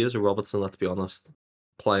more years of Robertson, let's be honest,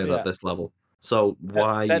 playing at this level. So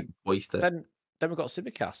why waste it? Then we've got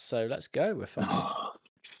Simicast, so let's go. We're fine.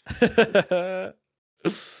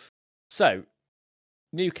 So,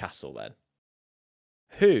 Newcastle then.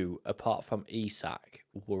 Who, apart from Isak,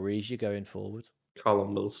 worries you going forward?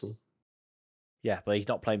 Callum Wilson. Yeah, but he's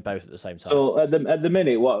not playing both at the same time. So at the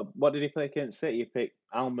minute, what did he play against City? He picked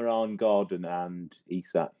Almiron, Gordon, and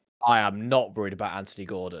Isak. I am not worried about Anthony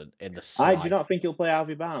Gordon in the I slightest. do not think he'll play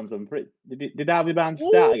Harvey Barnes. Did Harvey Barnes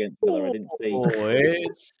start against Villa? I didn't see. Oh,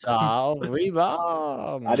 it's Harvey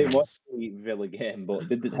Barnes. I didn't watch the Villa game, but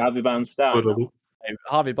did Harvey Barnes start?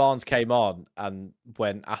 Harvey Barnes came on, and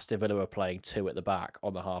when Aston Villa were playing 2 at the back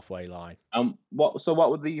on the halfway line. What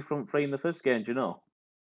were the front three in the first game? Do you know?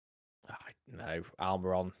 I know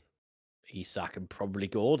Almiron, Isak, and probably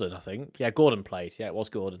Gordon. I think. Yeah, Gordon played. Yeah, it was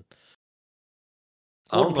Gordon.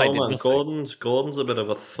 Gordon played. Man. Gordon's a bit of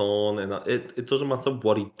a thorn in that. It doesn't matter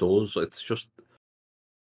what he does. It's just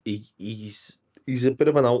he's a bit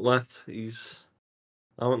of an outlet. I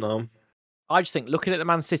don't know. I just think looking at the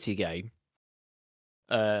Man City game,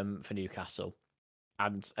 for Newcastle,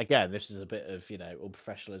 and again, this is a bit of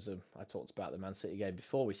unprofessionalism. I talked about the Man City game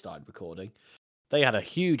before we started recording. They had a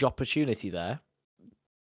huge opportunity there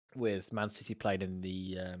with Man City playing in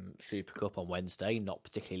the Super Cup on Wednesday, not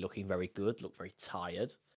particularly looking very good, looked very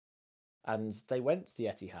tired. And they went to the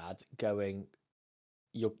Etihad going,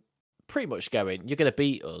 you're going to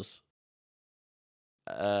beat us,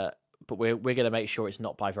 but we're going to make sure it's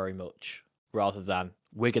not by very much, rather than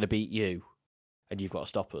we're going to beat you and you've got to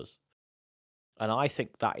stop us. And I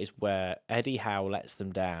think that is where Eddie Howe lets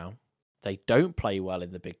them down. They don't play well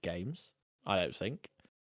in the big games, I don't think.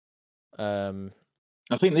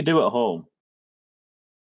 I think they do at home.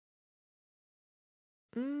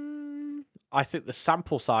 I think the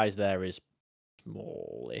sample size there is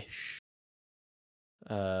smallish.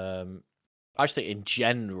 I just think in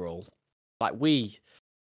general, I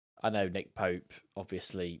know Nick Pope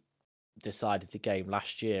obviously decided the game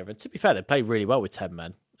last year, and to be fair, they played really well with 10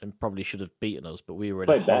 men and probably should have beaten us, but we were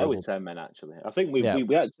played better with 10 men actually. I think we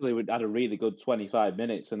actually had a really good 25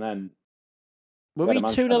 minutes, and then were we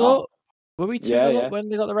 2-0 up? Were we 2-0 up when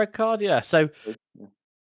they got the red card? Yeah. So,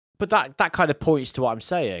 but that kind of points to what I'm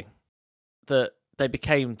saying, that they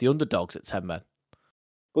became the underdogs at 10 men.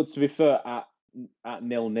 But to be fair, at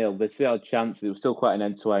 0-0, they still had chances. It was still quite an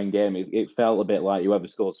end-to-end game. It felt a bit like whoever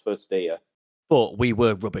scores first here. But we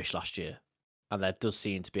were rubbish last year, and there does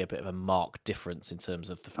seem to be a bit of a marked difference in terms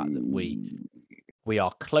of the fact that we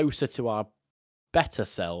are closer to our better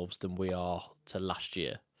selves than we are to last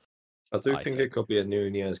year. I think it could be a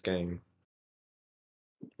Nunez game,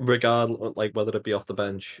 regardless, like whether it be off the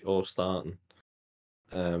bench or starting.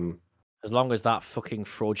 As long as that fucking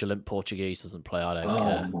fraudulent Portuguese doesn't play, I don't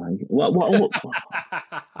care. My what?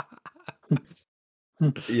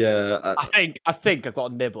 Yeah, I think I've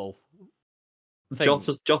got a nibble.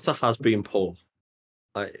 Jota has been poor.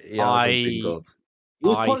 He hasn't been good. He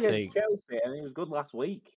was poor against Chelsea, and he was good last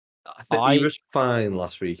week. I think he was fine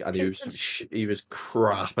last week, and he was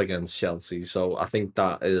crap against Chelsea. So I think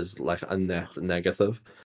that is like a net negative.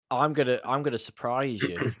 I'm gonna surprise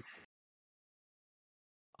you.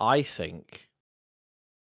 I think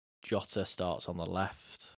Jota starts on the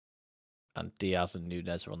left, and Diaz and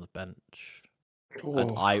Nunez are on the bench.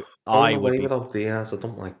 And I would be without Diaz. I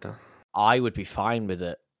don't like that. I would be fine with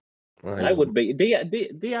it. I would be.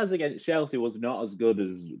 Diaz against Chelsea was not as good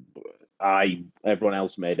as everyone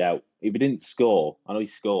else made out. If he didn't score, I know he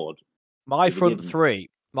scored. My front three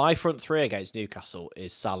against Newcastle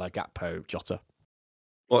is Salah, Gakpo, Jota.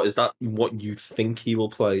 What is that? What you think he will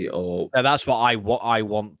play, or that's what I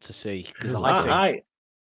want to see, because I think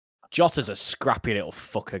Jota's a scrappy little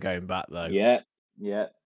fucker going back though. Yeah.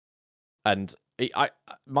 And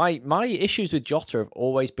my issues with Jota have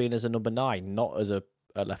always been as a number 9, not as a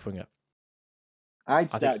left winger.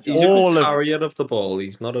 He's a good carrier of the ball.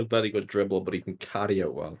 He's not a very good dribbler, but he can carry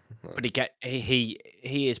it well. But he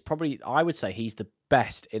is probably, I would say, he's the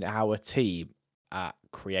best in our team at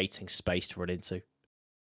creating space to run into,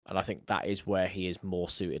 and I think that is where he is more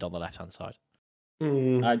suited on the left hand side.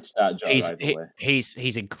 I'd start Jota right away.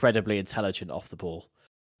 He's incredibly intelligent off the ball.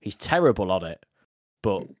 He's terrible on it,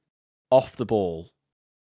 but off the ball,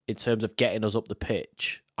 in terms of getting us up the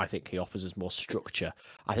pitch, I think he offers us more structure.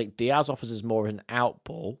 I think Diaz offers us more of an out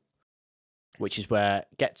ball, which is where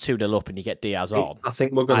get 2-0 up and you get Diaz on. I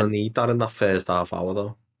think we're going to need that in that first half hour,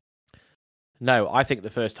 though. No, I think the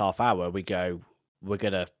first half hour we're going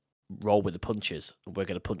to roll with the punches. We're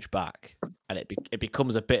going to punch back, and it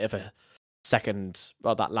becomes a bit of a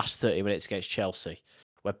that last 30 minutes against Chelsea,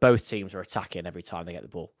 where both teams are attacking every time they get the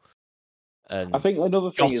ball. And I think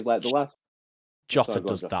another thing is like the last. Jota Sorry, go on,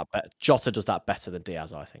 does Josh. that better. Jota does that better than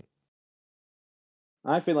Diaz, I think.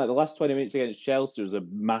 I think like the last 20 minutes against Chelsea was a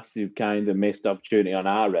massive kind of missed opportunity on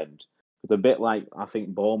our end. It's a bit like I think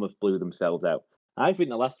Bournemouth blew themselves out. I think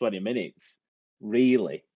the last 20 minutes,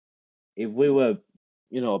 really, if we were,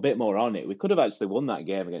 a bit more on it, we could have actually won that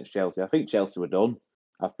game against Chelsea. I think Chelsea were done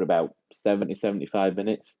after about 70, 75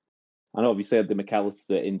 minutes. I know obviously had the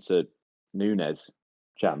McAllister into Nunes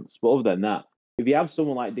chance, but other than that, if you have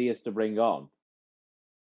someone like Diaz to bring on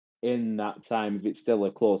in that time, if it's still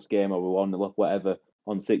a close game or we 1-0 up, whatever,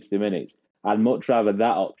 on 60 minutes, I'd much rather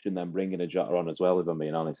that option than bringing a Jota on as well, if I'm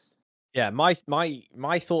being honest. Yeah,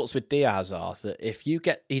 my thoughts with Diaz are that if you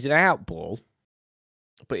he's an out ball,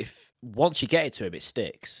 but if once you get it to him, it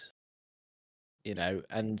sticks,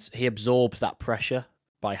 and he absorbs that pressure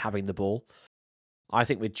by having the ball. I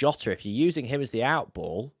think with Jota, if you're using him as the out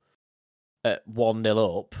ball at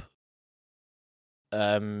 1-0 up,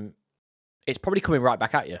 it's probably coming right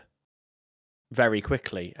back at you very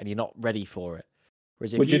quickly, and you're not ready for it.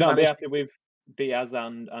 Whereas if Would you not be happy with Diaz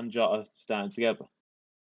and Jota starting together?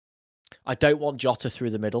 I don't want Jota through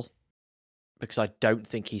the middle because I don't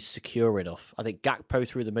think he's secure enough. I think Gakpo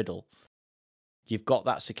through the middle, you've got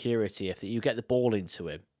that security. If you get the ball into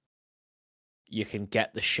him, you can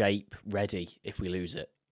get the shape ready if we lose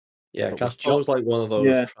it. Yeah, But Gakpo's like one of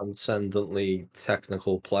those transcendently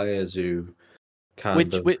technical players who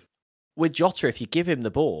with Jota, if you give him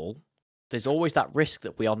the ball, there's always that risk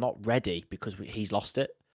that we are not ready because he's lost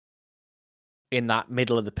it in that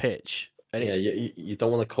middle of the pitch. And you don't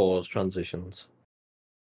want to cause transitions.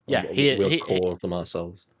 Yeah, we'll cause them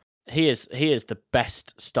ourselves. He is the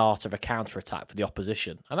best start of a counter attack for the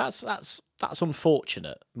opposition, and that's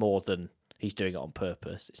unfortunate more than he's doing it on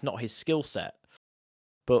purpose. It's not his skill set.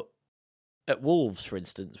 But at Wolves, for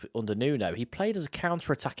instance, under Nuno, he played as a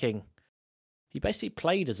counter attacking. He basically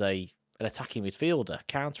played as an attacking midfielder,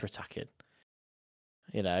 counter attacking.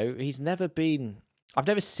 He's never been. I've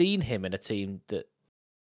never seen him in a team that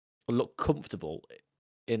looked comfortable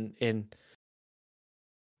in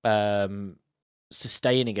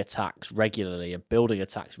sustaining attacks regularly and building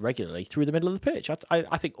attacks regularly through the middle of the pitch.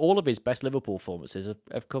 I think all of his best Liverpool performances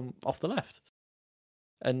have come off the left.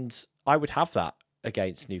 And I would have that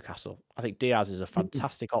against Newcastle. I think Diaz is a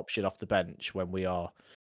fantastic option off the bench when we are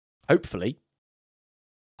hopefully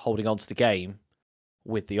holding on to the game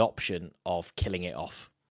with the option of killing it off.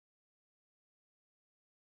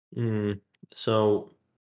 So,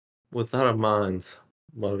 with that in mind,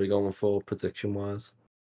 what are we going for prediction-wise?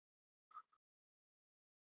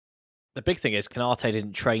 The big thing is Canate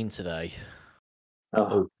didn't train today.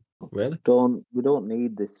 Oh, really? We don't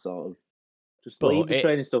need this sort of. Just leave the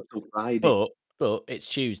training stuff till Friday. But it's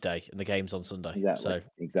Tuesday and the game's on Sunday.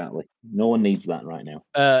 Exactly. No one needs that right now.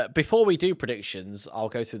 Before we do predictions, I'll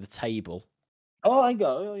go through the table. Oh, I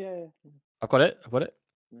got. Oh, yeah. I've got it.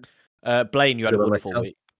 Blayne, you had a wonderful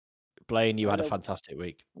week. Blayne, you had a fantastic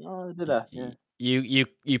week. Oh, did I? Yeah. You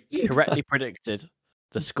correctly predicted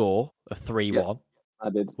the score of 3-1. Yeah, I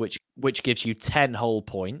did. Which gives you 10 whole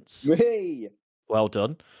points. Hey! Well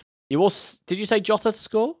done. Did you say Jota to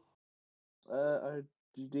score?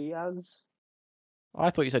 Diaz. I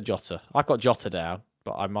thought you said Jota. I've got Jota down,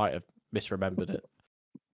 but I might have misremembered it.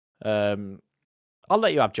 I'll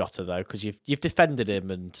let you have Jota though, because you've defended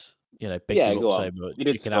him and bigged him up so much.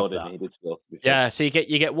 You can have that. He did score. Yeah, so you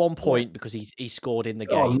get 1 point because he scored in the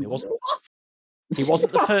game. He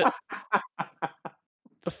wasn't the first.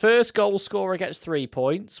 The first goal scorer gets 3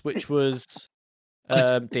 points, which was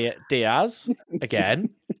Diaz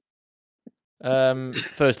again.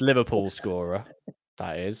 First Liverpool scorer.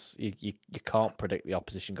 That is, you can't predict the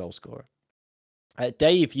opposition goal scorer.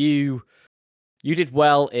 Dave, you did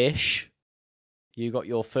well-ish. You got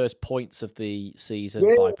your first points of the season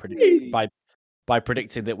by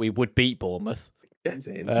predicting that we would beat Bournemouth. You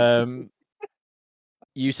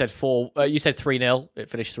said 3-0. It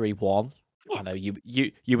finished 3-1. I know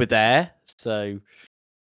you were there, so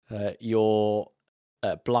your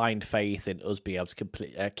blind faith in us being able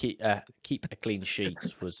to keep a clean sheet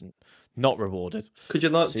was not rewarded. Could you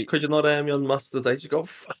not on match of the day just go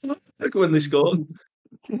look when they scored?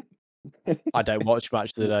 I don't watch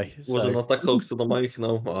match of the day. Was it not that close to the mic?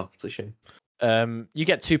 No, it's a shame. You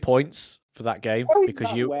get 2 points for that game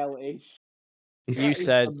because you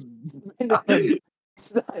said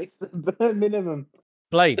that's the bare minimum.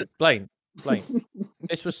 Blayne.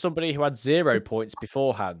 This was somebody who had 0 points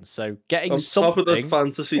beforehand, so getting on something top of the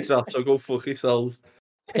fantasy draft, so go fuck yourselves.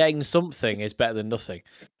 Getting something is better than nothing.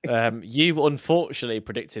 You unfortunately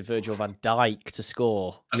predicted Virgil van Dijk to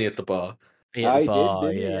score. And he hit the bar. He hit the I bar,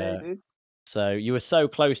 did, didn't yeah. I did. So you were so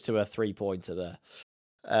close to a 3-pointer there.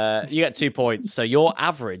 You get 2 points. So your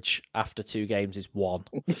average after 2 games is 1.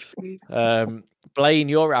 Blayne,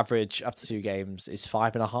 your average after 2 games is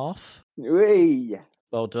 5.5. Whee!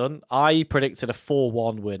 Well done. I predicted a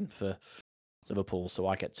 4-1 win for Liverpool, so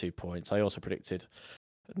I get 2 points. I also predicted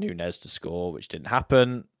Nunes to score, which didn't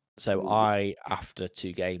happen. So I, after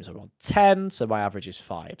 2 games, I'm on 10. So my average is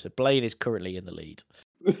 5. So Blayne is currently in the lead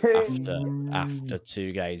after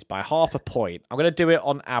 2 games by 0.5 point. I'm going to do it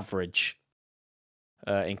on average,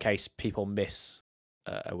 in case people miss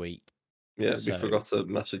a week. Yeah, So- we forgot to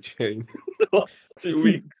message him the last 2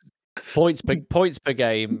 weeks. Points per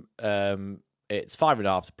game. It's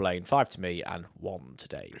 5.5 to Blayne, 5 to me, and 1 to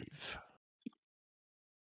Dave.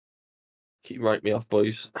 Keep writing me off,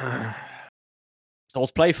 boys. All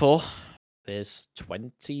to play for. There's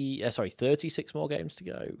 36 more games to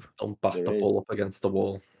go. Don't bash There the is. ball up against the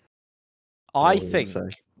wall. I All I'm gonna think say. You're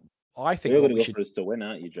what going to we go should for us to win,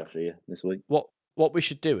 aren't you, Josh, here this week? what we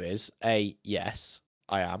should do is A, yes,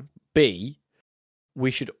 I am. B, we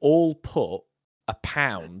should all put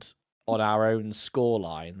 £1 on our own score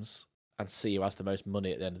lines and see who has the most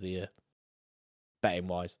money at the end of the year. Betting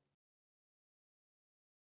wise.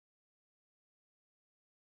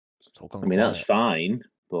 It's all gone I mean, quiet. that's fine,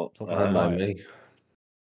 but It's all gone Fine by quiet. me.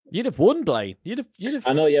 You'd have won, Blayne. You'd have.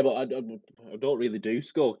 I know, yeah, but I don't really do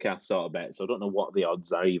scorecast sort of bets, so I don't know what the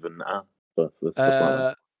odds are even are for stuff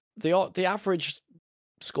like that. The average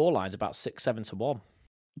scoreline's about 6-7 to 1.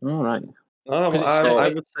 All right. I would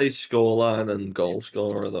say scoreline and goal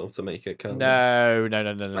scorer though to make it kind of No.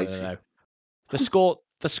 The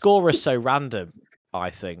score is so random, I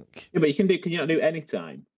think. Yeah, but can you not do any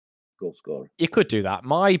time goal scorer? You could do that.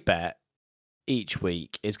 My bet each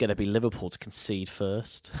week is going to be Liverpool to concede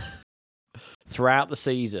first throughout the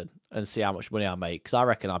season and see how much money I make, because I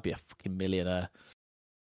reckon I'd be a fucking millionaire.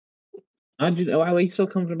 Why are you so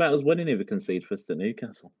confident about us winning if we concede first at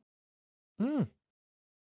Newcastle?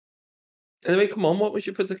 Anyway, come on, what was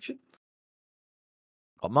your prediction?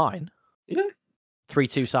 What, mine? Yeah.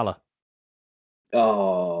 3-2 Salah.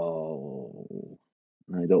 Oh,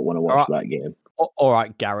 I don't want to watch that game. All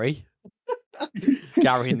right, Gary.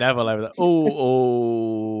 Gary Neville over there.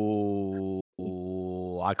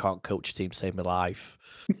 Oh, I can't coach a team to save my life.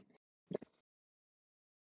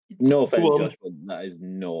 No offense, Josh, but that is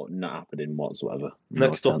not happening whatsoever.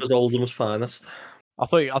 Next up is Oldham's finest. I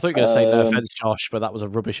thought you were going to say no offense, Josh, but that was a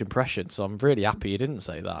rubbish impression. So I'm really happy you didn't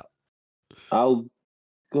say that. I'll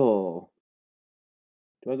go.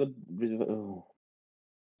 Do I go? Oh.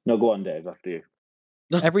 No, go on, Dave. After you.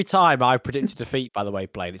 Every time I've predicted defeat, by the way,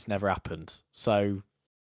 Blayne, it's never happened. So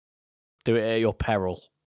do it at your peril.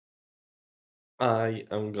 I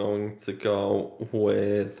am going to go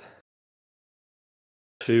with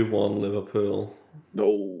 2-1 Liverpool.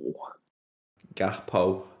 No.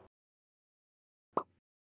 Gakpo.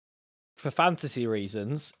 For fantasy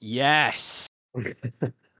reasons, yes.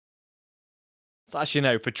 Actually,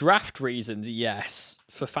 no. For draft reasons, yes.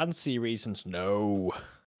 For fantasy reasons, no.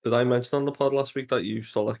 Did I mention on the pod last week that you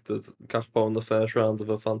selected Gakpo in the first round of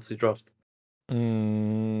a fantasy draft? I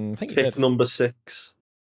think you Pick did. number 6.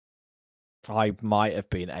 I might have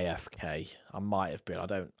been AFK. I might have been.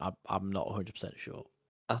 I'm not 100% sure.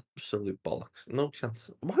 Absolute bollocks. No chance.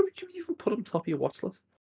 Why would you even put him top of your watch list?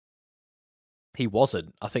 He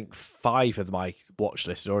wasn't. I think 5 of my watch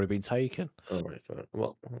list had already been taken. Oh, right.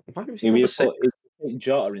 Well, why was If he you number 6? put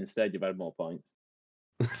Jota instead, you've had more points.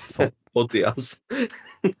 Or Diaz.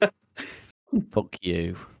 Fuck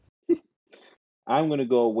you. I'm going to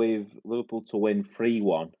go with Liverpool to win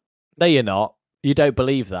 3-1. No, you're not. You don't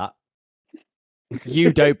believe that.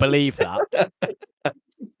 You don't believe that. What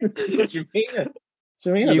do you mean? I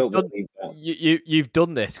don't believe that. You've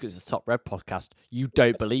done this because it's the Top Red podcast. You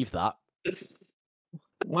don't believe that.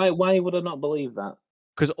 Why would I not believe that?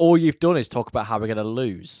 Because all you've done is talk about how we're going to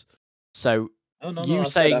lose. So you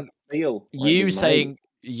saying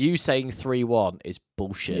 3-1 is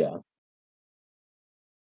bullshit. Yeah.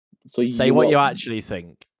 So say what you actually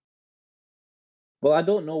think. Well, I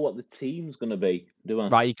don't know what the team's going to be, do I?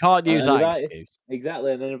 Right, you can't use that excuse.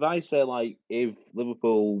 Exactly. And then if I say, like, if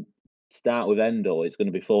Liverpool start with Endo, it's going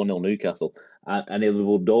to be 4-0 Newcastle. And if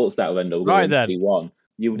Liverpool don't start with Endo, we're going 3-1.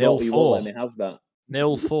 You won't let me have that.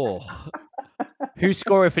 0-4. Who's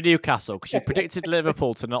scoring for Newcastle? Because you predicted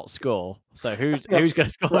Liverpool to not score. So who's going to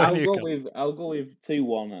score for Newcastle? I'll go with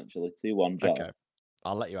 2-1, actually. 2-1 Jota. Okay.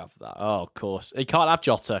 I'll let you have that. Oh, of course. You can't have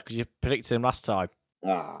Jota because you predicted him last time.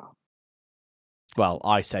 Ah. Well,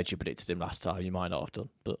 I said you predicted him last time. You might not have done,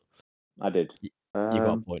 but I did. you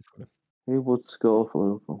got a point from him. Who would score for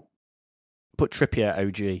Liverpool? Put Trippier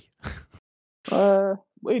OG.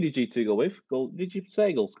 Where did you two go with? Did you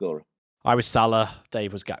say goal scorer? I was Salah.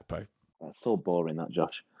 Dave was Gakpo. That's so boring, that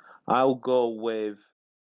Josh. I'll go with.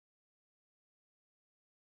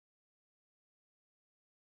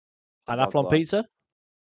 Pineapple on pizza?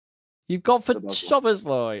 You've gone for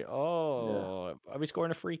Szoboszlai. Oh, Are we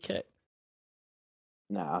scoring a free kick?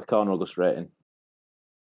 Nah, I can't go straight in.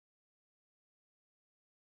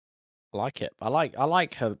 I like it. I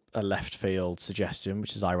like a left field suggestion,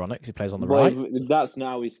 which is ironic because he plays on the But right. if that's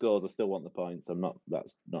now he scores, I still want the points.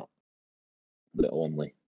 That's not the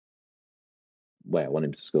only way I want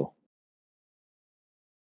him to score.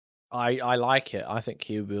 I like it. I think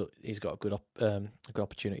he's got a good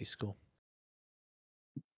opportunity to score.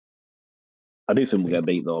 I do think we'll get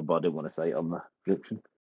beat though, but I didn't want to say it on the prediction.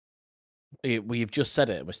 We've just said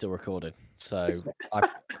it and we're still recording. So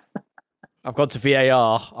I've gone to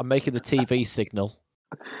VAR. I'm making the TV signal.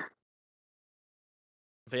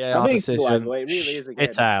 VAR decision. It really is a game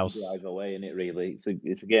that could go either way, isn't it? Really,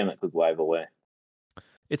 it's a game that could go either way.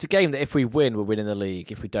 It's a game that if we win, we're winning the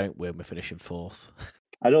league. If we don't win, we're finishing fourth.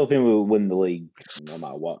 I don't think we'll win the league no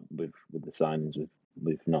matter what with the signings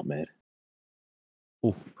we've not made.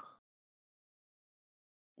 Ooh.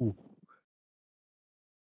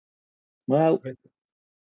 Well,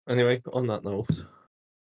 anyway, on that note,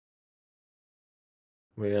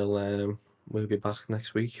 we'll be back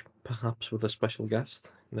next week, perhaps with a special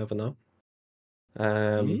guest. You never know.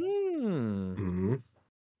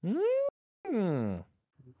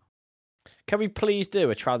 Can we please do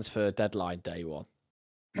a transfer deadline day one?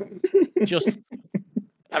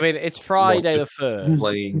 It's Friday the 1st.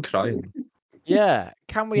 Blayne crying. Yeah,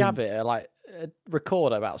 can we have it at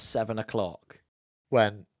record at about 7:00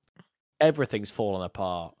 when everything's fallen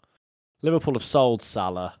apart? Liverpool have sold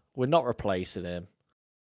Salah. We're not replacing him.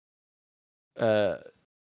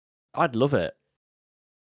 I'd love it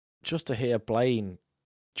just to hear Blayne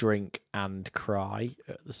drink and cry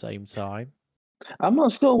at the same time. I'm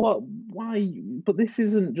not sure why, but this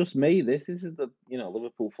isn't just me. This is the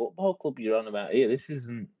Liverpool Football Club you're on about here. This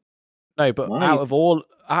isn't. No, but out of all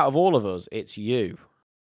of us, it's you.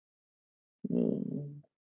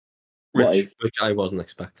 Which I wasn't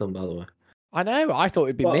expecting, by the way. I know. I thought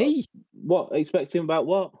it'd be me. What? Expecting about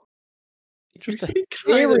what? Just the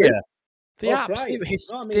hysteria. The absolute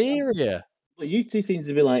hysteria. But you two seem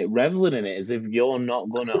to be like reveling in it as if you're not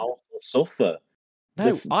going to also suffer.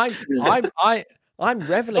 No, I'm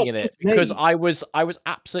reveling in it because I was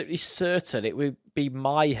absolutely certain it would be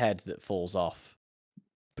my head that falls off.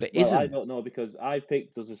 But it isn't. I don't know because I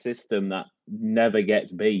picked us a system that never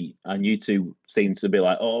gets beat, and you two seem to be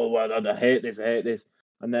like, "Oh, well, I hate this,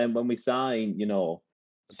 And then when we sign,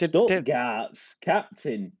 Stuttgart's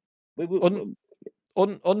captain,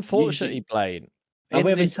 unfortunately, Blayne, and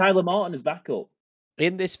we're having Tyler Morton as backup.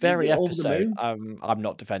 In this very episode, I'm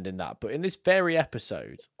not defending that, but in this very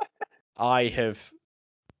episode, I have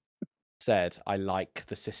said I like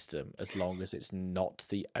the system as long as it's not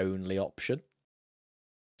the only option.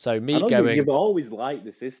 So you've always liked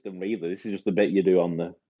the system, really. This is just a bit you do on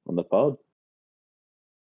the pod.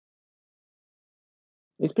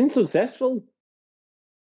 It's been successful.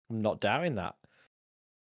 I'm not doubting that.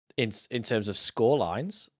 In terms of score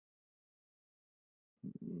lines.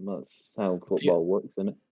 That's how football works, isn't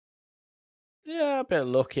it? Yeah, a bit of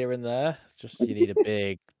luck here and there. Just you need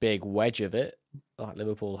a big wedge of it, like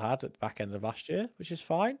Liverpool had at the back end of last year, which is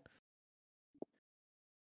fine.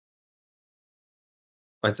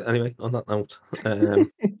 Right, anyway, on that note,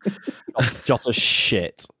 just a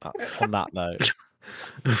shit. On that note,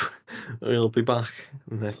 we'll be back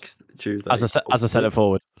next Tuesday. As I said it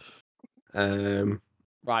forward.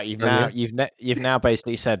 Right, you've now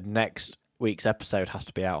basically said next week's episode has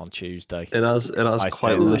to be out on Tuesday. It has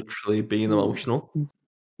quite literally been emotional.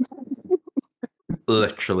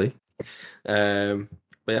 Literally. But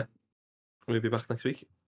yeah, we'll be back next week.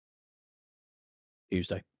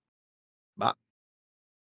 Tuesday. Bye.